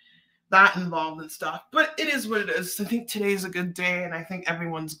with that involved and stuff. But it is what it is. I think today's a good day, and I think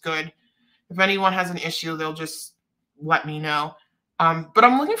everyone's good. If anyone has an issue, they'll just let me know. But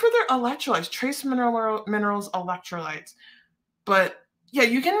I'm looking for their electrolytes, trace minerals electrolytes. But yeah,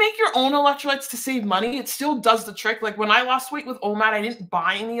 you can make your own electrolytes to save money. It still does the trick. Like when I lost weight with OMAD, I didn't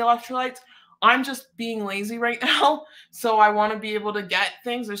buy any electrolytes. I'm just being lazy right now. So I want to be able to get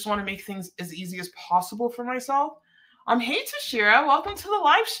things. I just want to make things as easy as possible for myself. Hey, Tashira, welcome to the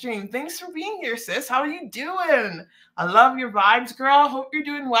live stream. Thanks for being here, sis. How are you doing? I love your vibes, girl. Hope you're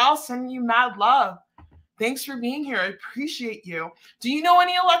doing well. Sending you mad love. Thanks for being here. I appreciate you. Do you know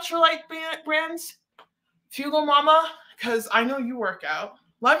any electrolyte brands? Fugo Mama, because I know you work out.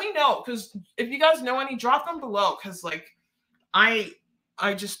 Let me know, because if you guys know any, drop them below, because like I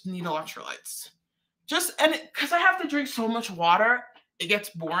just need electrolytes. Because I have to drink so much water, it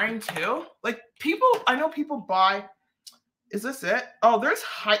gets boring too. Like I know people buy, is this it? Oh, there's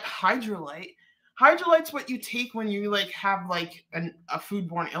Hydrolyte. Hydrolyte's what you take when you like have like a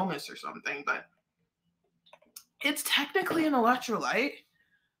foodborne illness or something, but it's technically an electrolyte,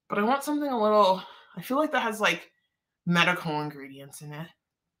 but I want something a little, I feel like that has like medical ingredients in it.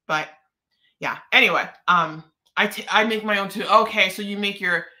 But yeah, anyway, I make my own too. Okay, so you make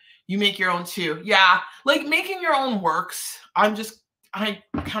your own too. Yeah, like making your own works. I'm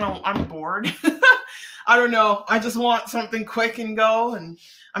bored. I don't know. I just want something quick and go, and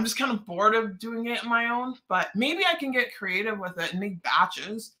I'm just kind of bored of doing it on my own. But maybe I can get creative with it and make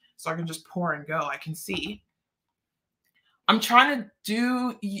batches so I can just pour and go. I can see. I'm trying to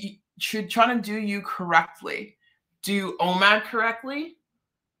do you correctly. Do OMAD correctly?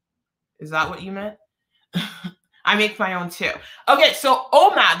 Is that what you meant? I make my own too. Okay, so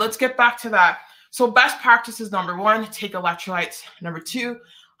OMAD, let's get back to that. So best practices, number 1, take electrolytes. Number 2,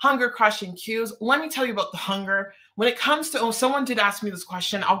 hunger crushing cues. Let me tell you about the hunger. When it comes to, someone did ask me this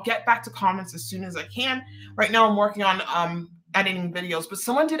question. I'll get back to comments as soon as I can. Right now I'm working on editing videos, but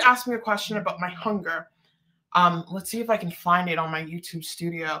someone did ask me a question about my hunger. Let's see if I can find it on my YouTube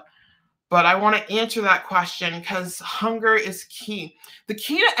studio. But I want to answer that question because hunger is key. The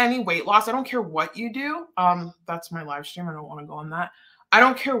key to any weight loss, I don't care what you do. That's my live stream. I don't want to go on that. I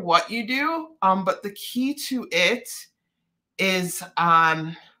don't care what you do. But the key to it is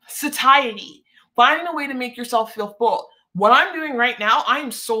satiety. Finding a way to make yourself feel full. What I'm doing right now, I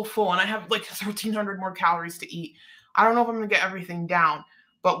am so full and I have like 1,300 more calories to eat. I don't know if I'm going to get everything down,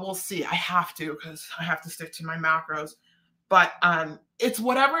 but we'll see. I have to because I have to stick to my macros. But it's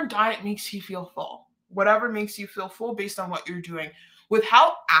whatever diet makes you feel full. Whatever makes you feel full based on what you're doing. With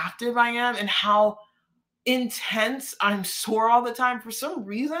how active I am and how intense I'm sore all the time, for some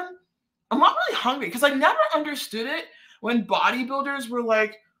reason, I'm not really hungry because I never understood it when bodybuilders were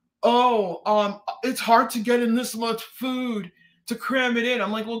like, oh, it's hard to get in this much food to cram it in.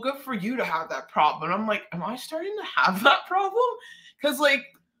 I'm like, well, good for you to have that problem. And I'm like, am I starting to have that problem? Because like,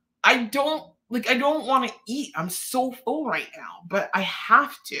 I don't want to eat. I'm so full right now, but I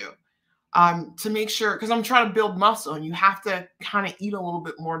have to make sure, because I'm trying to build muscle and you have to kind of eat a little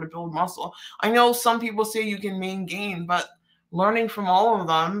bit more to build muscle. I know some people say you can gain, but learning from all of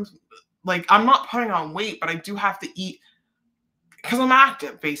them, like I'm not putting on weight, but I do have to eat because I'm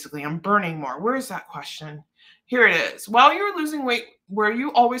active, basically. I'm burning more. Where is that question? Here it is. While you were losing weight, were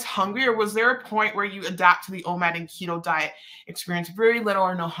you always hungry, or was there a point where you adapt to the OMAD and keto diet, experienced very little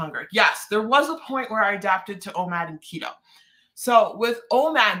or no hunger? Yes, there was a point where I adapted to OMAD and keto. So with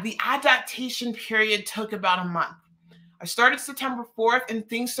OMAD, the adaptation period took about a month. I started September 4th, and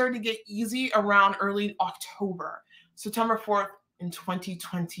things started to get easy around early October. September 4th in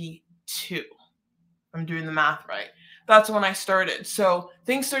 2022. I'm doing the math right. That's when I started. So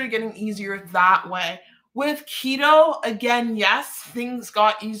things started getting easier that way. With keto, again, yes, things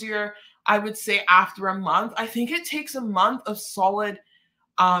got easier, I would say, after a month. I think it takes a month of solid,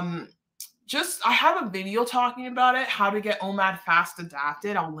 I have a video talking about it, how to get OMAD fast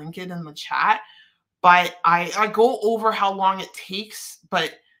adapted. I'll link it in the chat. But I go over how long it takes.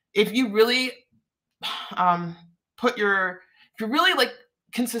 But if you really if you're really like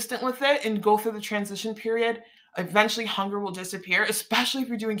consistent with it and go through the transition period, eventually hunger will disappear, especially if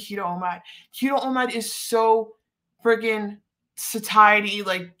you're doing keto OMAD. Keto OMAD is so friggin' satiety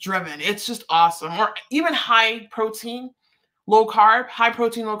like driven. It's just awesome. Or even high protein, low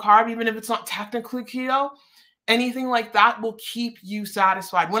carb, even if it's not technically keto, anything like that will keep you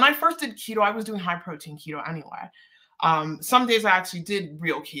satisfied. When I first did keto, I was doing high protein keto anyway. Some days I actually did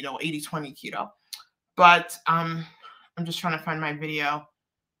real keto, 80-20 keto. But I'm just trying to find my video.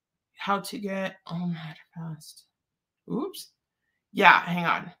 How to get OMAD fast. Oops. Yeah, hang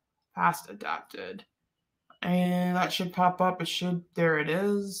on. Fast adapted. And that should pop up. There it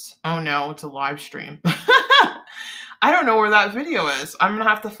is. Oh no, it's a live stream. I don't know where that video is. I'm going to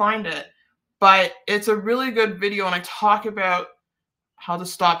have to find it. But it's a really good video, and I talk about how to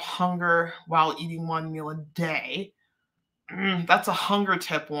stop hunger while eating 1 meal a day. That's a hunger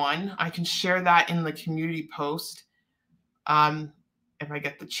tip one. I can share that in the community post. If I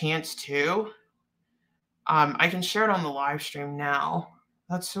get the chance to. I can share it on the live stream now.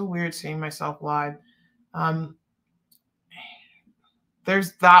 That's so weird seeing myself live.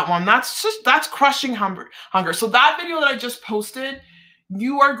 There's that one. That's crushing hunger. So that video that I just posted,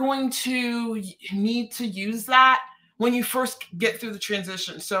 you are going to need to use that when you first get through the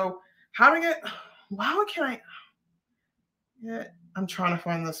transition. So how to get Wow, can I? Yeah, I'm trying to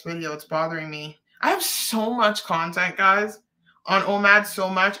find this video. It's bothering me. I have so much content, guys, on OMAD, so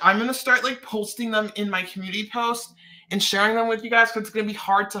much. I'm going to start like posting them in my community post and sharing them with you guys because it's going to be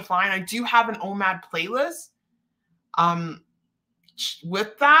hard to find. I do have an OMAD playlist.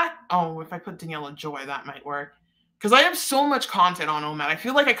 With that, oh, if I put Daniela Joy, that might work. Because I have so much content on OMAD. I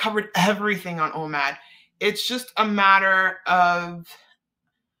feel like I covered everything on OMAD. It's just a matter of,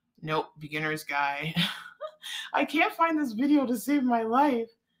 nope, beginner's guide. I can't find this video to save my life.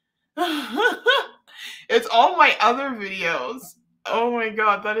 It's all my other videos. Oh my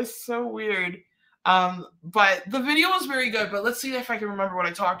god, that is so weird. But the video was very good, but let's see if I can remember what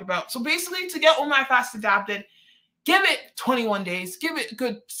I talked about. So basically, to get OMAD fast adapted, give it 21 days, give it a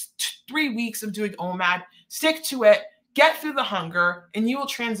good 3 weeks of doing OMAD, stick to it, get through the hunger, and you will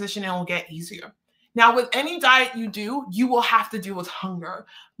transition and it will get easier. Now, with any diet you do, you will have to deal with hunger.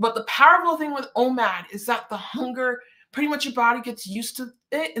 But the powerful thing with OMAD is that the hunger, pretty much your body gets used to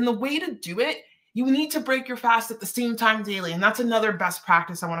it. And the way to do it, you need to break your fast at the same time daily. And that's another best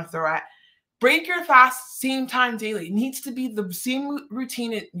practice I want to throw at. Break your fast same time daily. It needs to be the same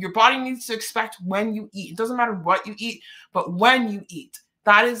routine. Your body needs to expect when you eat. It doesn't matter what you eat, but when you eat.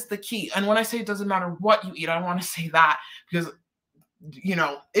 That is the key. And when I say it doesn't matter what you eat, I don't want to say that because, you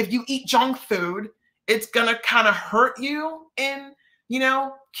know, if you eat junk food, it's going to kind of hurt you in, you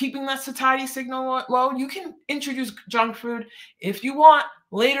know, keeping that satiety signal low. You can introduce junk food if you want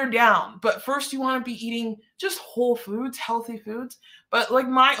later down, but first you want to be eating just whole foods, healthy foods. But like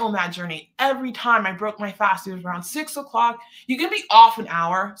my OMAD journey, every time I broke my fast, it was around 6 o'clock. You can be off an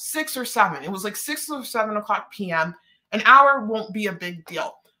hour, 6 or 7. It was like 6 or 7 o'clock p.m. An hour won't be a big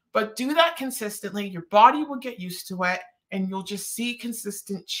deal, but do that consistently. Your body will get used to it. And you'll just see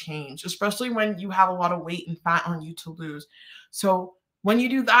consistent change, especially when you have a lot of weight and fat on you to lose. So when you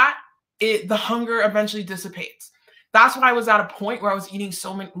do that, the hunger eventually dissipates. That's why I was at a point where I was eating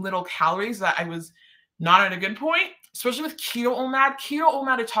so many little calories that I was not at a good point, especially with keto OMAD. Keto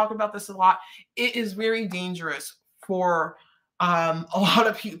OMAD, I talk about this a lot. It is very dangerous for a lot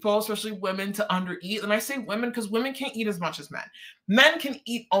of people, especially women, to undereat. And I say women because women can't eat as much as men. Men can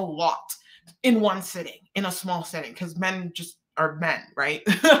eat a lot in one sitting, in a small setting, because men just are men, right?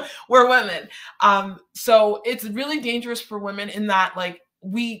 We're women. So it's really dangerous for women in that, like,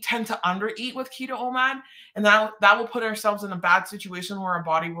 we tend to undereat with keto OMAD, and that will put ourselves in a bad situation where our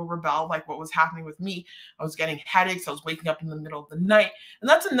body will rebel, like what was happening with me. I was getting headaches. I was waking up in the middle of the night. And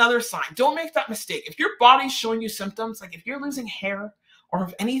that's another sign. Don't make that mistake. If your body's showing you symptoms, like if you're losing hair or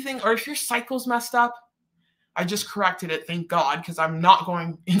if anything, or if your cycle's messed up, I just corrected it, thank God, because I'm not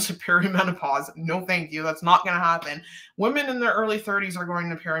going into perimenopause. No, thank you. That's not going to happen. Women in their early 30s are going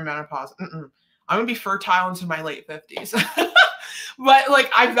to perimenopause. I'm going to be fertile into my late 50s. But,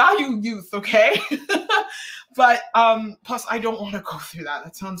 like, I value youth, okay? But plus, I don't want to go through that.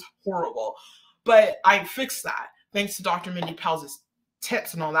 That sounds horrible. But I fixed that thanks to Dr. Mindy Pelz's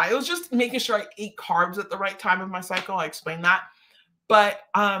tips and all that. It was just making sure I ate carbs at the right time of my cycle. I explained that. But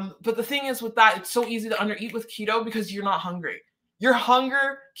the thing is with that, it's so easy to undereat with keto because you're not hungry. Your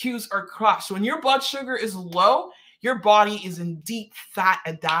hunger cues are crushed. So when your blood sugar is low, your body is in deep fat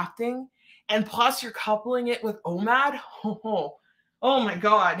adapting. And plus you're coupling it with OMAD. Oh my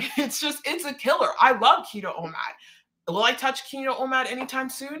God. It's a killer. I love keto OMAD. Will I touch keto OMAD anytime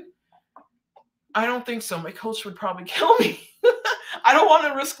soon? I don't think so. My coach would probably kill me. I don't want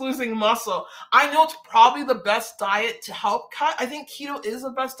to risk losing muscle. I know it's probably the best diet to help cut. I think keto is the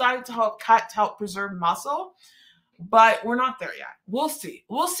best diet to help cut, to help preserve muscle, but we're not there yet. We'll see.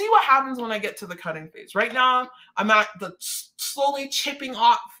 We'll see what happens when I get to the cutting phase. Right now, I'm at the slowly chipping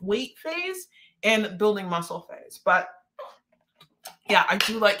off weight phase and building muscle phase. But yeah, I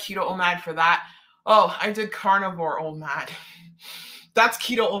do like keto OMAD for that. Oh, I did carnivore OMAD. That's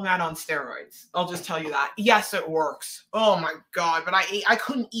keto OMAD on steroids. I'll just tell you that. Yes, it works. Oh my God. But I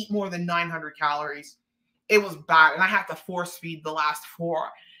couldn't eat more than 900 calories. It was bad. And I had to force feed the last 4.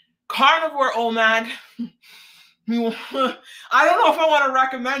 Carnivore OMAD. I don't know if I want to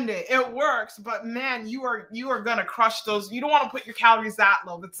recommend it. It works, but man, you are going to crush those. You don't want to put your calories that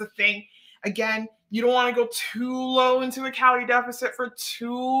low. That's the thing. Again, you don't want to go too low into a calorie deficit for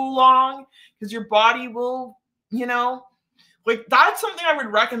too long because your body will, you know, like that's something I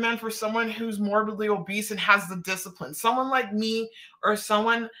would recommend for someone who's morbidly obese and has the discipline. Someone like me or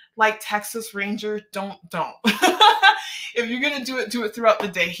someone like Texas Ranger, don't. If you're going to do it throughout the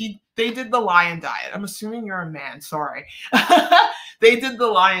day. They did the lion diet. I'm assuming you're a man. Sorry. They did the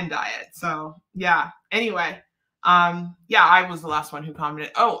lion diet. So yeah. Anyway, yeah, I was the last one who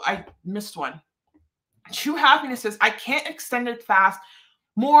commented. Oh, I missed one. True Happiness says, I can't extend it fast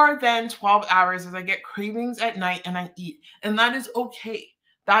more than 12 hours as I get cravings at night and I eat. And that is okay.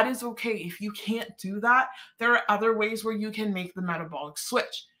 That is okay. If you can't do that, there are other ways where you can make the metabolic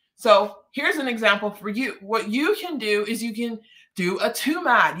switch. So here's an example for you. What you can do is you can do a 2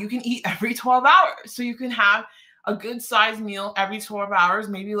 MAD. You can eat every 12 hours. So you can have a good sized meal every 12 hours,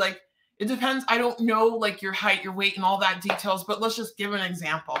 maybe like, it depends. I don't know like your height, your weight, and all that details, but let's just give an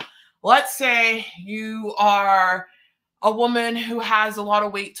example. Let's say you are a woman who has a lot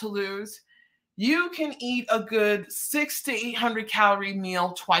of weight to lose. You can eat a good 600 to 800 calorie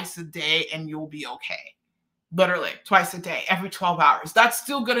meal twice a day and you'll be okay. Literally twice a day, every 12 hours. That's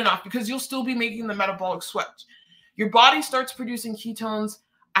still good enough because you'll still be making the metabolic switch. Your body starts producing ketones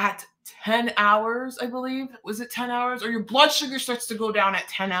at 10 hours, I believe. Was it 10 hours? Or your blood sugar starts to go down at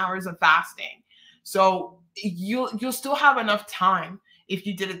 10 hours of fasting. So you'll still have enough time if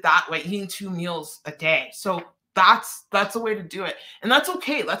you did it that way, eating 2 meals a day. So that's a way to do it. And that's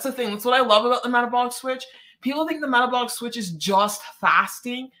okay. That's the thing. That's what I love about the metabolic switch. People think the metabolic switch is just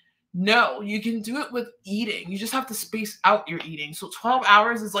fasting. No, you can do it with eating. You just have to space out your eating. So 12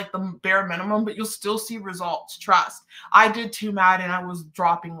 hours is like the bare minimum, but you'll still see results. Trust. I did 2 MAD and I was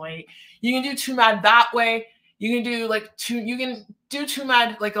dropping weight. You can do 2 MAD that way. You can do like you can do 2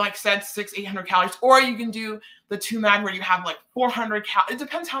 MAD, like I said, 600-800 calories, or you can do the 2 MAD where you have like 400 calories. It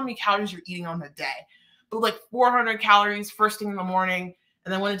depends how many calories you're eating on the day. But like 400 calories first thing in the morning.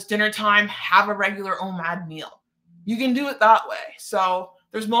 And then when it's dinner time, have a regular OMAD meal. You can do it that way. So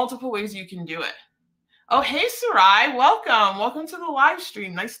there's multiple ways you can do it. Oh, hey, Sarai, welcome. Welcome to the live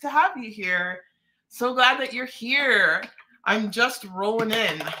stream. Nice to have you here. So glad that you're here. I'm just rolling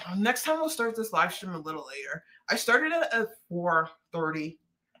in. Next time we'll start this live stream a little later. I started it at 4:30.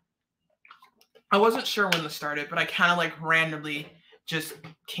 I wasn't sure when to start it, but I kind of like randomly just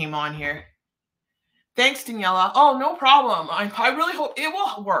came on here. Thanks, Daniela. Oh, no problem. I really hope it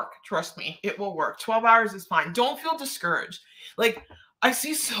will work. Trust me, it will work. 12 hours is fine. Don't feel discouraged. Like, I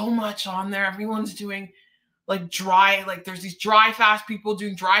see so much on there. Everyone's doing like dry, like there's these dry fast people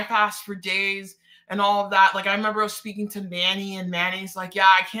doing dry fast for days and all of that. Like I remember I was speaking to Manny and Manny's like,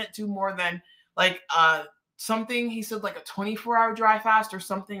 yeah, I can't do more than like something. He said like a 24-hour dry fast or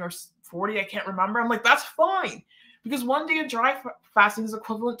something, or 40. I can't remember. I'm like, that's fine. Because 1 day of dry fasting is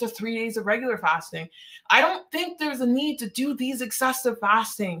equivalent to 3 days of regular fasting. I don't think there's a need to do these excessive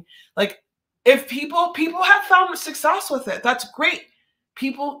fasting. Like if people have found success with it, that's great.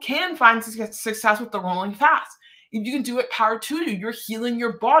 People can find success with the rolling fast. If you can do it, power to you. You're healing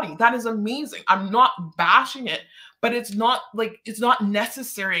your body. That is amazing. I'm not bashing it, but it's not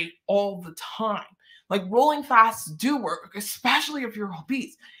necessary all the time. Like rolling fasts do work, especially if you're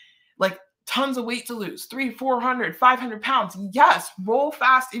obese. Like tons of weight to lose, 300, 400, 500 pounds. Yes, roll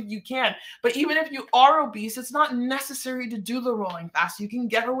fast if you can. But even if you are obese, it's not necessary to do the rolling fast. You can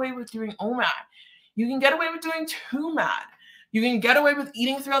get away with doing OMAD. You can get away with doing 2 MAD. You can get away with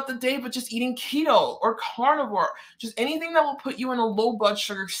eating throughout the day, but just eating keto or carnivore, just anything that will put you in a low blood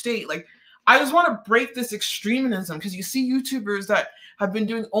sugar state. Like, I just want to break this extremism because you see YouTubers that have been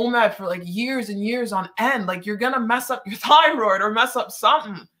doing OMAD for like years and years on end. Like, you're going to mess up your thyroid or mess up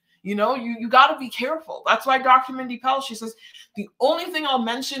something. You know, you got to be careful. That's why Dr. Mindy Pell, she says, the only thing I'll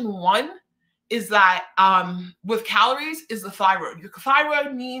mention is that with calories is the thyroid. Your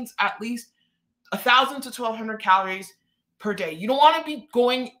thyroid needs at least 1,000 to 1,200 calories per day. You don't want to be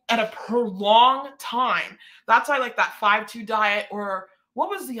going at a prolonged time. That's why I like that 5-2 diet, or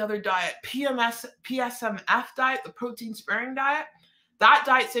what was the other diet? PSMF diet, the protein sparing diet. That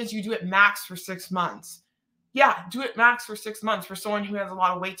diet says you do it max for 6 months. Yeah, do it max for 6 months for someone who has a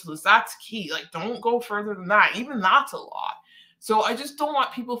lot of weight to lose. That's key. Like, don't go further than that. Even that's a lot. So I just don't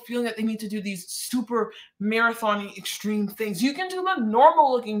want people feeling that they need to do these super marathon extreme things. You can do the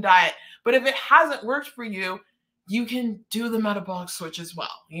normal looking diet, but if it hasn't worked for you, you can do the metabolic switch as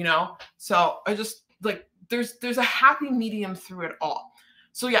well, you know? So I just like, there's a happy medium through it all.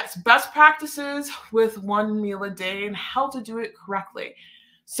 So yes, best practices with 1 meal a day and how to do it correctly.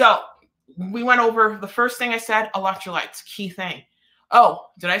 So we went over the first thing I said, electrolytes, key thing. Oh,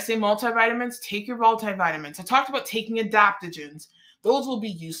 did I say multivitamins? Take your multivitamins. I talked about taking adaptogens. Those will be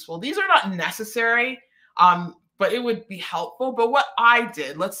useful. These are not necessary, but it would be helpful. But what I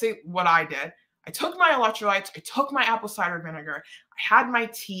did, let's say what I did, I took my electrolytes, I took my apple cider vinegar, I had my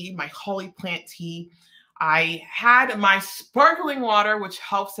tea, my holly plant tea, I had my sparkling water, which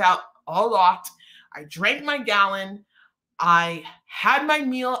helps out a lot. I drank my gallon. I had my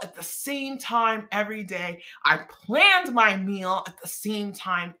meal at the same time every day. I planned my meal at the same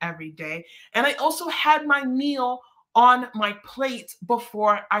time every day. And I also had my meal on my plate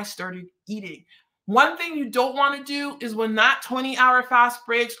before I started eating. One thing you don't want to do is when that 20-hour fast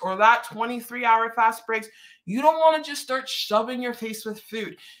breaks or that 23-hour fast breaks, you don't want to just start shoving your face with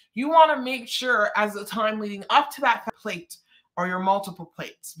food. You want to make sure as the time leading up to that plate or your multiple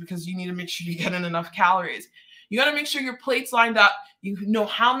plates, because you need to make sure you get in enough calories. You got to make sure your plate's lined up. You know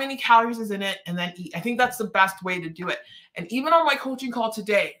how many calories is in it and then eat. I think that's the best way to do it. And even on my coaching call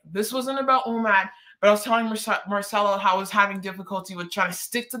today, this wasn't about OMAD, but I was telling Marcella how I was having difficulty with trying to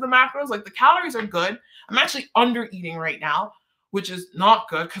stick to the macros. Like the calories are good. I'm actually under eating right now, which is not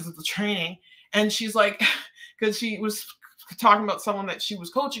good because of the training. And she's like, because she was talking about someone that she was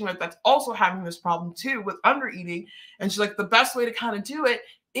coaching with that's also having this problem too with under eating. And she's like, the best way to kind of do it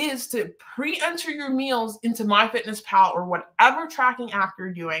is to pre-enter your meals into MyFitnessPal or whatever tracking app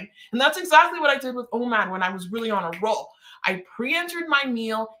you're doing. And that's exactly what I did with OMAD when I was really on a roll. I pre-entered my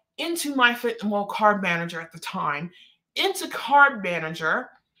meal into Carb Manager at the time, into Carb Manager,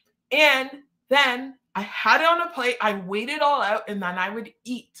 and then I had it on a plate, I weighed it all out, and then I would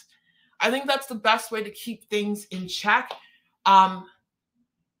eat. I think that's the best way to keep things in check.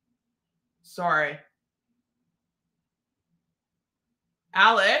 Sorry.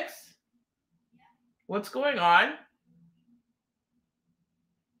 Alex, what's going on?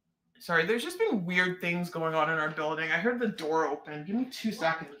 Sorry, there's just been weird things going on in our building. I heard the door open. Give me 2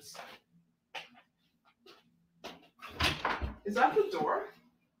 seconds. Is that the door?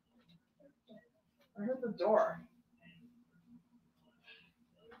 I heard the door.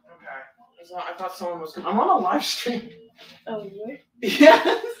 Okay. I thought someone was coming. I'm on a live stream. Oh, really?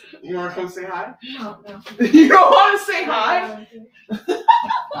 Yes. You want to come say hi? No. You don't want to say hi?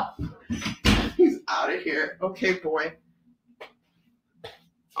 He's out of here. Okay, boy.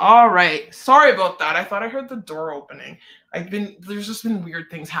 All right. Sorry about that. I thought I heard the door opening. There's just been weird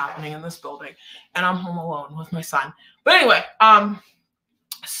things happening in this building, and I'm home alone with my son. But anyway,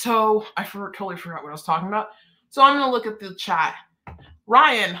 so I totally forgot what I was talking about. So I'm gonna look at the chat.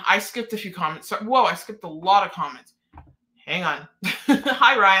 Ryan, I skipped a few comments. Whoa, I skipped a lot of comments. Hang on.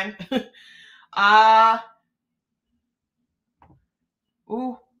 Hi, Ryan.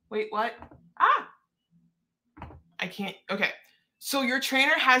 Ooh, wait, what? I can't. Okay. So your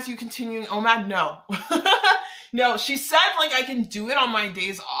trainer has you continuing OMAD? No. No, she said like I can do it on my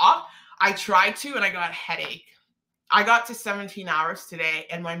days off. I tried to and I got a headache. I got to 17 hours today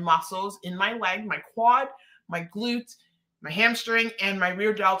and my muscles in my leg, my quad, my glute, my hamstring, and my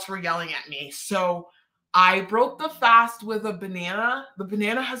rear delts were yelling at me. So I broke the fast with a banana. The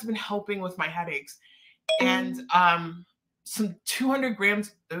banana has been helping with my headaches. And some 200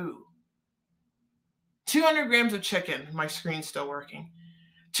 grams, 200 grams of chicken. My screen's still working.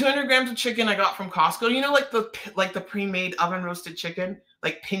 200 grams of chicken I got from Costco. You know, like the pre-made oven roasted chicken,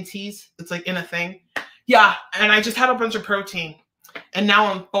 like Pinties. It's like in a thing. Yeah, and I just had a bunch of protein, and now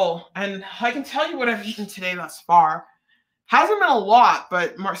I'm full. And I can tell you what I've eaten today thus far. Hasn't been a lot,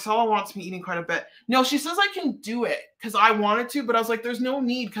 but Marcella wants me eating quite a bit. No, she says I can do it because I wanted to, but I was like, there's no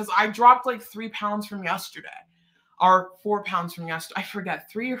need because I dropped like 3 pounds from yesterday. Or 4 pounds from yesterday. I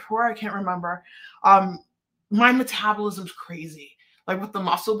forget, 3 or 4, I can't remember. My metabolism's crazy, like with the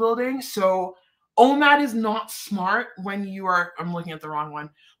muscle building. So OMAD is not smart when you are, I'm looking at the wrong one,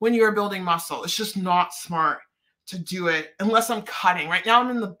 when you are building muscle. It's just not smart to do it unless I'm cutting. Right now I'm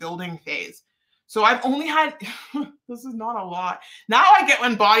in the building phase. So I've only had, this is not a lot. Now I get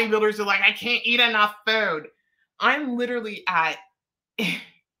when bodybuilders are like, I can't eat enough food. I'm literally at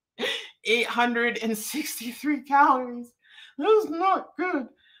 863 calories. That is not good.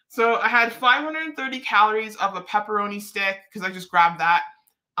 So I had 530 calories of a pepperoni stick because I just grabbed that.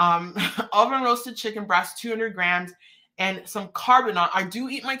 Oven roasted chicken breast, 200 grams, and some carbonate. I do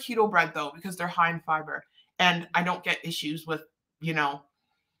eat my keto bread though because they're high in fiber, and I don't get issues with, you know,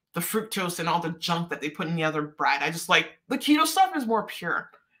 the fructose and all the junk that they put in the other bread. I just like the keto stuff is more pure,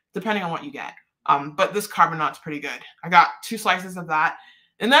 depending on what you get. But this carbonate's pretty good. I got 2 slices of that.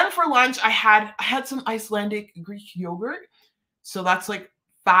 And then for lunch, I had some Icelandic Greek yogurt. So that's like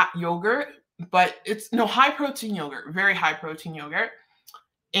fat yogurt, but it's high protein yogurt, very high protein yogurt.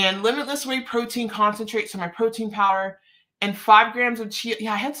 And limitless whey protein concentrate, so my protein powder, and 5 grams of chia.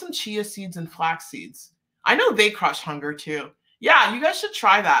 Yeah, I had some chia seeds and flax seeds. I know they crush hunger too. Yeah, you guys should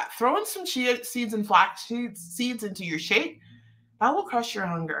try that. Throw in some chia seeds and flax seeds into your shake. That will crush your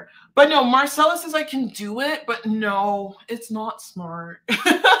hunger. But no, Marcella says I can do it, but no, it's not smart.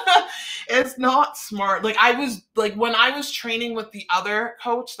 It's not smart. Like when I was training with the other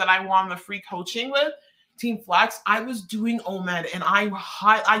coach that I won the free coaching with, Team Flex, I was doing OMAD and I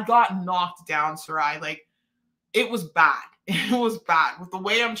got knocked down, Sarai. Like it was bad. It was bad. With the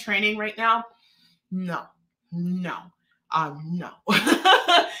way I'm training right now, no. No,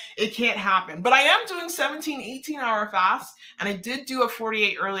 it can't happen. But I am doing 17, 18-hour fasts, and I did do a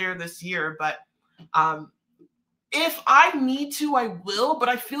 48 earlier this year. But if I need to, I will. But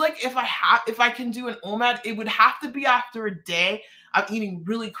I feel like if I can do an OMAD, it would have to be after a day of eating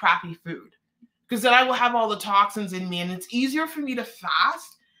really crappy food, because then I will have all the toxins in me, and it's easier for me to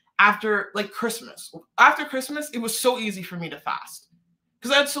fast after like Christmas. After Christmas, it was so easy for me to fast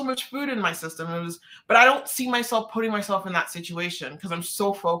because I had so much food in my system. But I don't see myself putting myself in that situation because I'm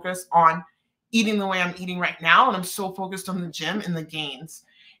so focused on eating the way I'm eating right now, and I'm so focused on the gym and the gains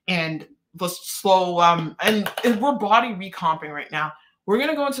and the slow and we're body recomping right now. We're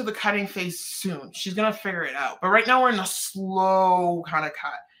gonna go into the cutting phase soon. She's gonna figure it out. But right now we're in a slow kind of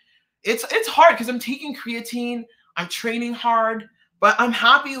cut. It's hard because I'm taking creatine, I'm training hard, but I'm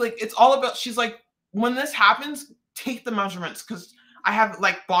happy. Like, it's all about, she's like, when this happens, take the measurements, because I have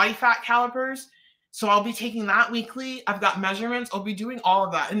like body fat calipers. So I'll be taking that weekly. I've got measurements. I'll be doing all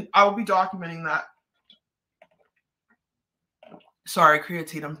of that, and I'll be documenting that. Sorry,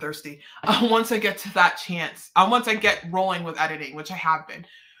 creatine, I'm thirsty. Once I get to that chance, once I get rolling with editing, which I have been.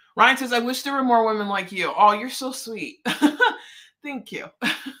 Ryan says, I wish there were more women like you. Oh, you're so sweet. Thank you.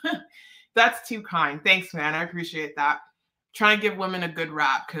 That's too kind. Thanks, man. I appreciate that. Trying to give women a good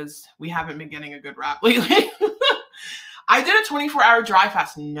rap because we haven't been getting a good rap lately. I did a 24-hour dry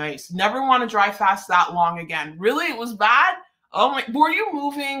fast. Nice. Never want to dry fast that long again. Really? It was bad? Oh my, were you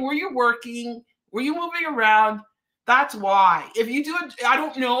moving? Were you working? Were you moving around? That's why. If you do it, I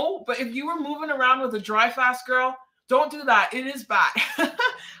don't know, but if you were moving around with a dry fast, girl, don't do that. It is bad.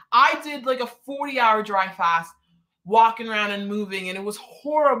 I did like a 40-hour dry fast, walking around and moving, and it was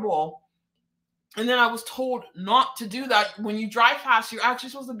horrible. And then I was told not to do that. When you dry fast, you're actually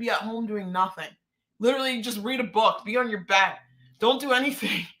supposed to be at home doing nothing. Literally just read a book, be on your bed. Don't do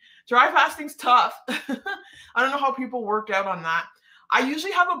anything. Dry fasting's tough. I don't know how people work out on that. I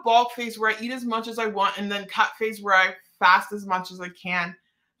usually have a bulk phase where I eat as much as I want, and then cut phase where I fast as much as I can.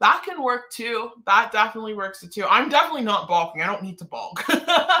 That can work too. That definitely works too. I'm definitely not bulking. I don't need to bulk.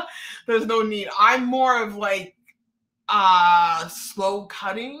 There's no need. I'm more of like slow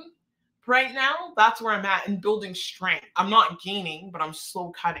cutting right now. That's where I'm at, and building strength. I'm not gaining, but I'm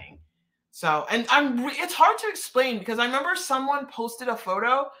slow cutting. So, and it's hard to explain because I remember someone posted a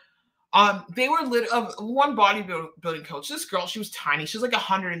photo. They were one bodybuilding coach. This girl, she was tiny. She was like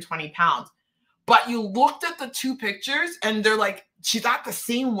 120 pounds. But you looked at the two pictures and they're like, she's at the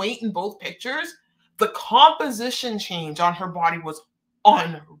same weight in both pictures. The composition change on her body was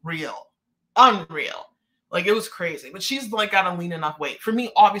unreal. Unreal. Like, it was crazy. But she's like at a lean enough weight. For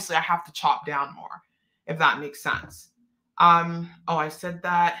me, obviously, I have to chop down more, if that makes sense. Oh, I said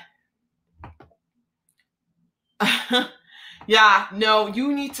that. Yeah, no,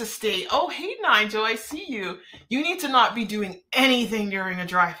 you need to stay. Oh, hey, Nigel, I see you. You need to not be doing anything during a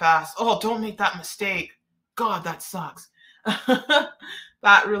dry fast. Oh, don't make that mistake. God, that sucks.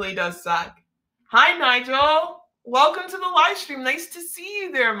 That really does suck. Hi, Nigel. Welcome to the live stream. Nice to see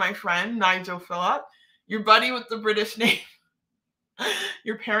you there, my friend, Nigel Phillip. Your buddy with the British name.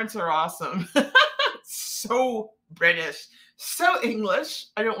 Your parents are awesome. So British. So English.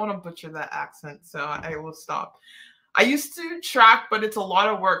 I don't want to butcher that accent, so I will stop. I used to track, but it's a lot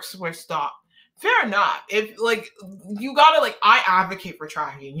of work, so I stopped. Fair enough. If like you gotta like, I advocate for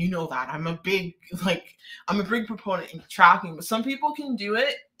tracking. You know that. I'm a big proponent in tracking, but some people can do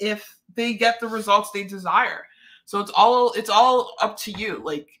it if they get the results they desire. So it's all up to you.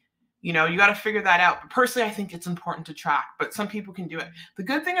 Like, you know, you got to figure that out. But personally, I think it's important to track, but some people can do it. The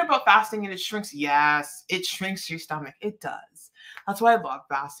good thing about fasting is it shrinks. Yes, it shrinks your stomach. It does. That's why I love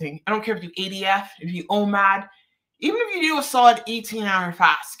fasting. I don't care if you do ADF, if you OMAD, even if you do a solid 18-hour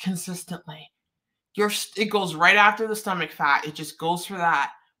fast consistently, it goes right after the stomach fat. It just goes for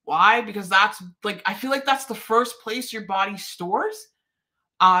that. Why? Because that's like, I feel like that's the first place your body stores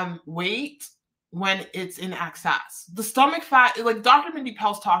weight when it's in excess. The stomach fat, like Dr. Mindy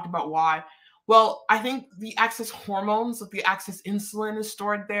Pell's talked about why. Well, I think the excess hormones, like the excess insulin is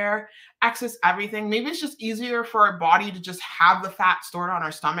stored there, excess everything. Maybe it's just easier for our body to just have the fat stored on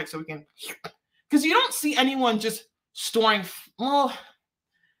our stomach so we can, because you don't see anyone just storing, well,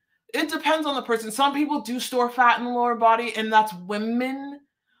 it depends on the person. Some people do store fat in the lower body, and that's women.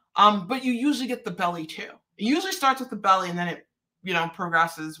 But you usually get the belly too. It usually starts with the belly and then it, you know,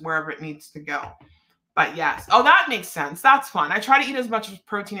 progresses wherever it needs to go. But yes. Oh, that makes sense. That's fun. I try to eat as much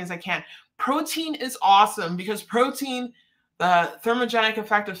protein as I can. Protein is awesome because protein, the thermogenic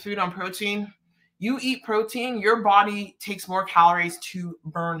effect of food on protein, you eat protein, your body takes more calories to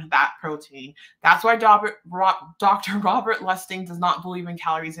burn that protein. That's why Dr. Robert Lustig does not believe in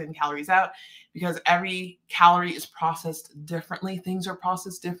calories in, calories out, because every calorie is processed differently. Things are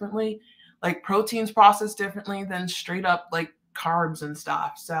processed differently. Like protein's processed differently than straight up like carbs and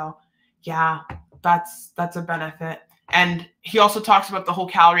stuff. So yeah, that's a benefit. And he also talks about the whole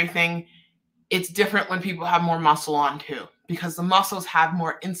calorie thing. It's different when people have more muscle on too, because the muscles have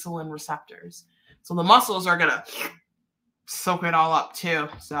more insulin receptors. So the muscles are gonna soak it all up too.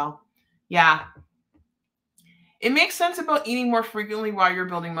 So yeah. It makes sense about eating more frequently while you're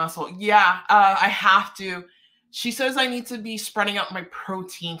building muscle. Yeah, I have to. She says I need to be spreading out my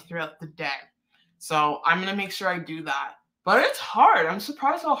protein throughout the day. So I'm going to make sure I do that. But it's hard. I'm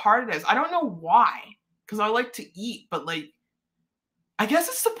surprised how hard it is. I don't know why, because I like to eat, but like, I guess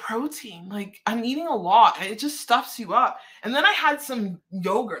it's the protein. Like, I'm eating a lot and it just stuffs you up. And then I had some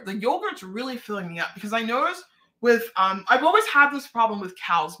yogurt. The yogurt's really filling me up because I noticed with, I've always had this problem with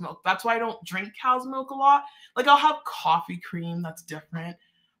cow's milk. That's why I don't drink cow's milk a lot. Like, I'll have coffee cream, that's different.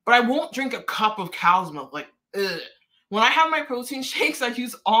 But I won't drink a cup of cow's milk. Like, ugh. When I have my protein shakes, I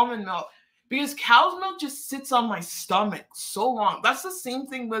use almond milk because cow's milk just sits on my stomach so long. That's the same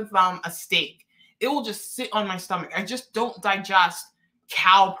thing with a steak. It will just sit on my stomach. I just don't digest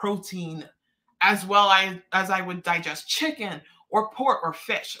cow protein as well as I would digest chicken or pork or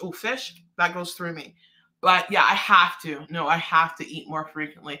fish. Oh, fish, that goes through me. But yeah, I have to. No, I have to eat more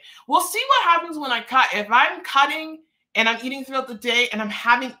frequently. We'll see what happens when I cut. If I'm cutting and I'm eating throughout the day and I'm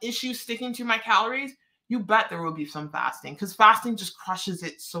having issues sticking to my calories, you bet there will be some fasting, because fasting just crushes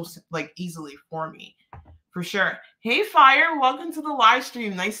it so like easily for me. For sure. Hey, Fire, welcome to the live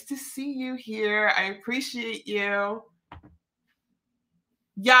stream. Nice to see you here. I appreciate you.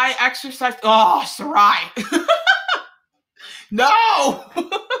 Yeah, I exercise. Oh, Sarai. No.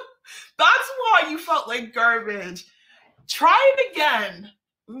 That's why you felt like garbage. Try it again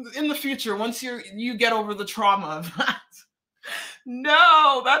in the future once you get over the trauma of that.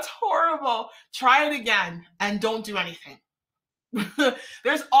 No, that's horrible. Try it again and don't do anything.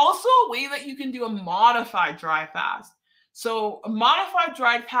 There's also a way that you can do a modified dry fast. So a modified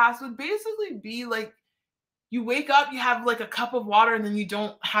dry fast would basically be like you wake up, you have like a cup of water, and then you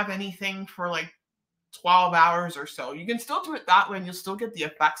don't have anything for like 12 hours or so. You can still do it that way and you'll still get the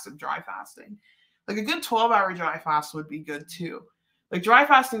effects of dry fasting. Like a good 12-hour dry fast would be good too. Like dry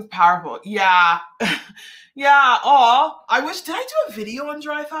fasting is powerful. Yeah. Yeah. Oh, did I do a video on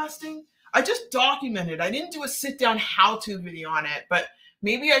dry fasting? I just documented. I didn't do a sit-down how-to video on it, but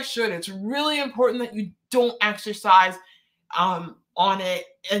maybe I should. It's really important that you don't exercise on it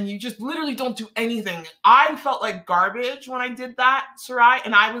and you just literally don't do anything. I felt like garbage when I did that, Sarai,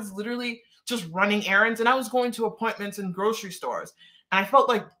 and I was literally just running errands and I was going to appointments in grocery stores and I felt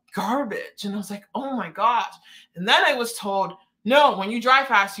like garbage. And I was like, oh my gosh. And then I was told, no, when you dry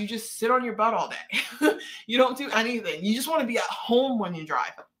fast, you just sit on your butt all day. You don't do anything. You just want to be at home when you dry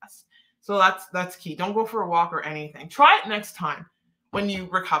fast. So that's key. Don't go for a walk or anything. Try it next time when you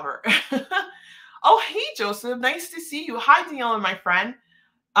recover. Oh, hey, Joseph. Nice to see you. Hi, Daniela, my friend.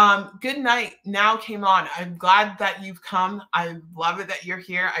 Good night. Now came on. I'm glad that you've come. I love it that you're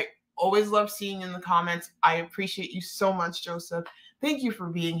here. I always love seeing you in the comments. I appreciate you so much, Joseph. Thank you for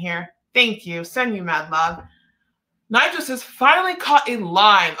being here. Thank you. Send you mad love. Nigel says, finally caught a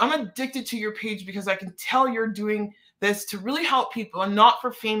live. I'm addicted to your page because I can tell you're doing this to really help people and not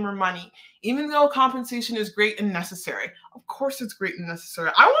for fame or money, even though compensation is great and necessary. Of course it's great and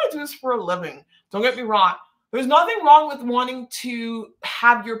necessary. I want to do this for a living. Don't get me wrong. There's nothing wrong with wanting to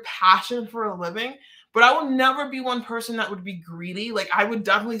have your passion for a living, but I will never be one person that would be greedy. Like I would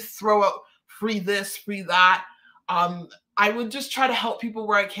definitely throw out free this, free that. I would just try to help people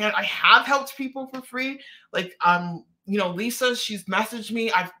where I can. I have helped people for free. Like, Lisa, she's messaged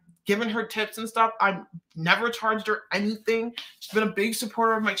me. I've given her tips and stuff. I've never charged her anything. She's been a big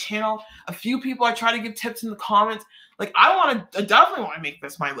supporter of my channel. A few people I try to give tips in the comments. Like, I definitely want to make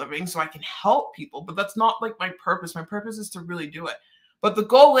this my living so I can help people, but that's not like my purpose. My purpose is to really do it. But the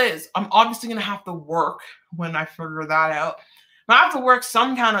goal is I'm obviously going to have to work when I figure that out. I have to work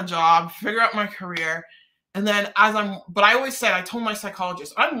some kind of job, figure out my career. And then but I always said, I told my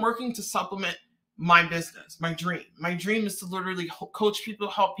psychologist, I'm working to supplement my business, my dream. My dream is to literally coach people,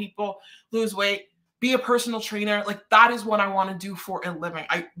 help people lose weight, be a personal trainer. Like that is what I want to do for a living.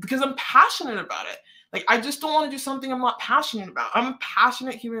 Because I'm passionate about it. Like I just don't want to do something I'm not passionate about. I'm a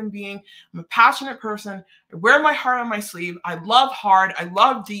passionate human being. I'm a passionate person. I wear my heart on my sleeve. I love hard. I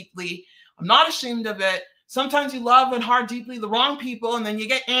love deeply. I'm not ashamed of it. Sometimes you love and hard deeply the wrong people, and then you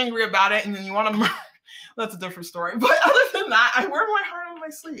get angry about it, and then you want to murder. That's a different story. But other than that, I wear my heart on my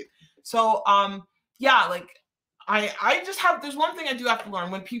sleeve. So yeah, like I just have, there's one thing I do have to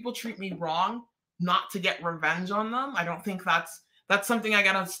learn: when people treat me wrong, not to get revenge on them. I don't think that's something I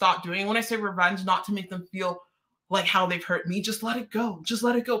gotta stop doing. When I say revenge, not to make them feel like how they've hurt me. Just let it go. Just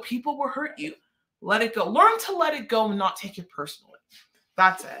let it go. People will hurt you. Let it go. Learn to let it go and not take it personally.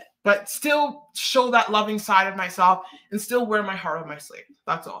 That's it. But still show that loving side of myself and still wear my heart on my sleeve.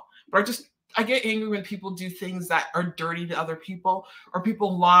 That's all. But I get angry when people do things that are dirty to other people, or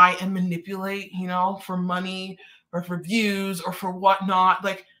people lie and manipulate, for money or for views or for whatnot.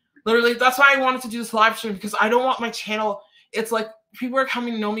 Like, literally, that's why I wanted to do this live stream, because I don't want my channel. It's like people are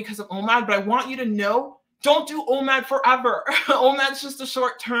coming to know me because of OMAD, but I want you to know, don't do OMAD forever. OMAD's just a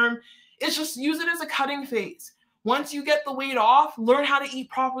short term. It's just, use it as a cutting phase. Once you get the weight off, learn how to eat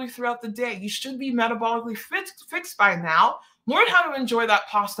properly throughout the day. You should be metabolically fixed by now. Learn how to enjoy that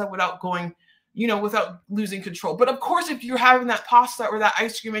pasta without going, without losing control. But of course, if you're having that pasta or that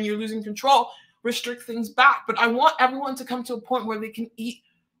ice cream and you're losing control, restrict things back. But I want everyone to come to a point where they can eat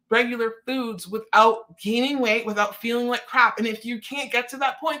regular foods without gaining weight, without feeling like crap. And if you can't get to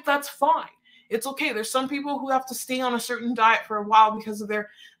that point, that's fine. It's okay. There's some people who have to stay on a certain diet for a while because of they're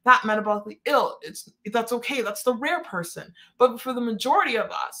not metabolically ill. That's okay. That's the rare person. But for the majority of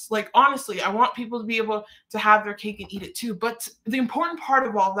us, like, honestly, I want people to be able to have their cake and eat it too. But the important part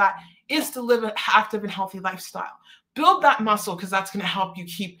of all that is to live an active and healthy lifestyle. Build that muscle, because that's going to help you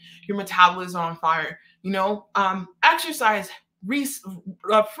keep your metabolism on fire. Exercise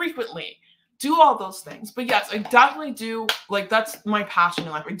frequently. Do all those things. But yes, I definitely do. Like, that's my passion in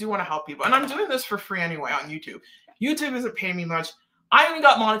life. I do want to help people. And I'm doing this for free anyway on YouTube. YouTube isn't paying me much. I only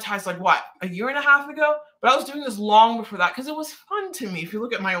got monetized a year and a half ago? But I was doing this long before that because it was fun to me. If you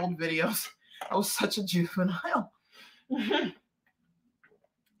look at my old videos, I was such a juvenile.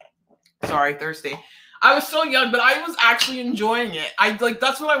 Sorry, thirsty. I was so young, but I was actually enjoying it.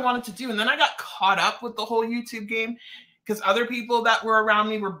 That's what I wanted to do. And then I got caught up with the whole YouTube game, because other people that were around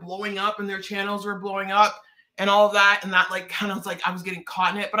me were blowing up and their channels were blowing up and all of that. And that I was getting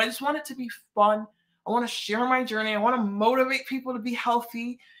caught in it. But I just want it to be fun. I want to share my journey. I want to motivate people to be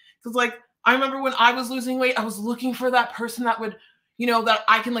healthy. Because I remember when I was losing weight, I was looking for that person that would, that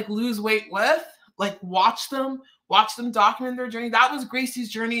I can lose weight with, watch them document their journey. That was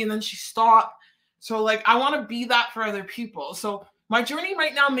Gracie's journey. And then she stopped. So I want to be that for other people. So my journey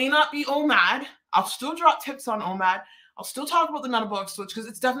right now may not be OMAD. I'll still drop tips on OMAD. I'll still talk about the metabolic switch, because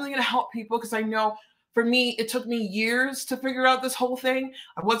it's definitely going to help people, because I know for me, it took me years to figure out this whole thing.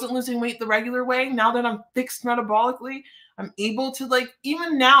 I wasn't losing weight the regular way. Now that I'm fixed metabolically, I'm able to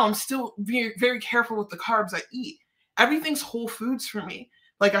even now, I'm still very, very careful with the carbs I eat. Everything's whole foods for me.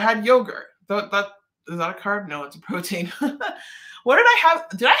 I had yogurt. Is that a carb? No, it's a protein. What did I have?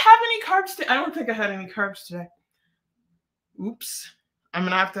 Did I have any carbs today? I don't think I had any carbs today. Oops. I'm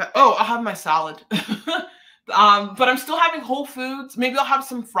going to have to, I'll have my salad. But I'm still having whole foods. Maybe I'll have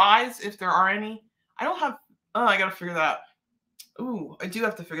some fries if there are any. I don't have, I got to figure that out. Ooh, I do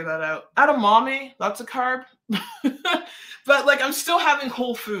have to figure that out. Edamame, that's a carb. But I'm still having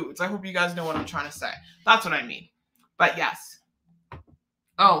whole foods. I hope you guys know what I'm trying to say. That's what I mean. But yes.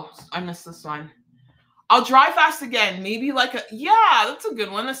 Oh, I missed this one. I'll dry fast again. Maybe that's a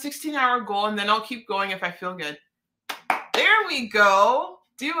good one. A 16-hour goal. And then I'll keep going if I feel good. There we go.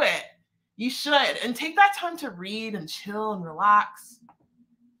 Do it. You should. And take that time to read and chill and relax.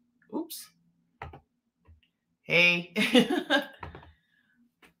 Oops. Hey.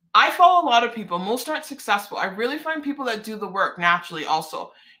 I follow a lot of people. Most aren't successful. I really find people that do the work naturally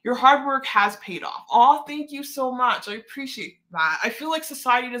also. Your hard work has paid off. Oh, thank you so much. I appreciate that. I feel like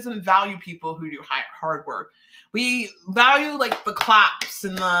society doesn't value people who do hard work. We value the claps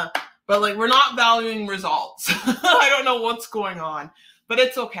and but we're not valuing results. I don't know what's going on, but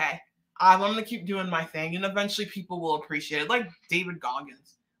it's okay. I'm going to keep doing my thing, and eventually people will appreciate it. Like David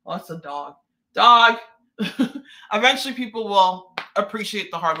Goggins. Oh, that's a dog. Dog. Eventually people will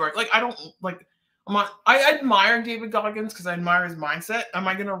appreciate the hard work. I admire David Goggins because I admire his mindset. Am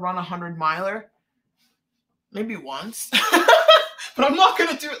I going to run 100-miler? Maybe once. But I'm not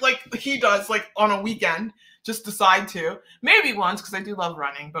going to do it like he does, on a weekend. Just decide to. Maybe once, because I do love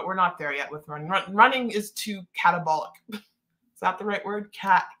running, but we're not there yet with running. Running is too catabolic. Is that the right word?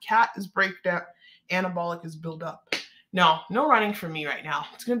 Cat is breakdown. Anabolic is build up. No running for me right now.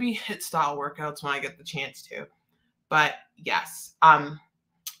 It's going to be HIIT style workouts when I get the chance to. But yes.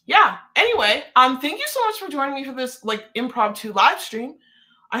 Yeah. Anyway, thank you so much for joining me for this impromptu live stream.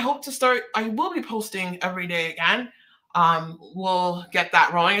 I will be posting every day again. We'll get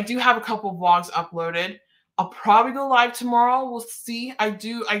that rolling. I do have a couple vlogs uploaded. I'll probably go live tomorrow. We'll see.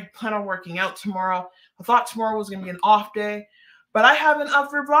 I plan on working out tomorrow. I thought tomorrow was going to be an off day, but I have an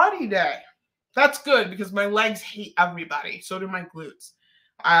upper body day. That's good because my legs hate everybody. So do my glutes.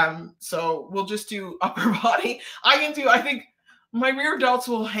 So we'll just do upper body. I think my rear delts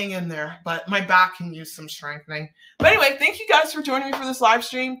will hang in there, but my back can use some strengthening. But anyway, thank you guys for joining me for this live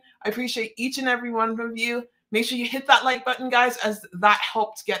stream. I appreciate each and every one of you. Make sure you hit that like button, guys, as that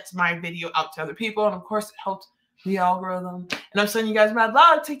helped get my video out to other people. And of course, it helped the algorithm. And I'm sending you guys mad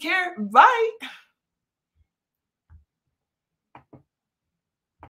love. Take care. Bye.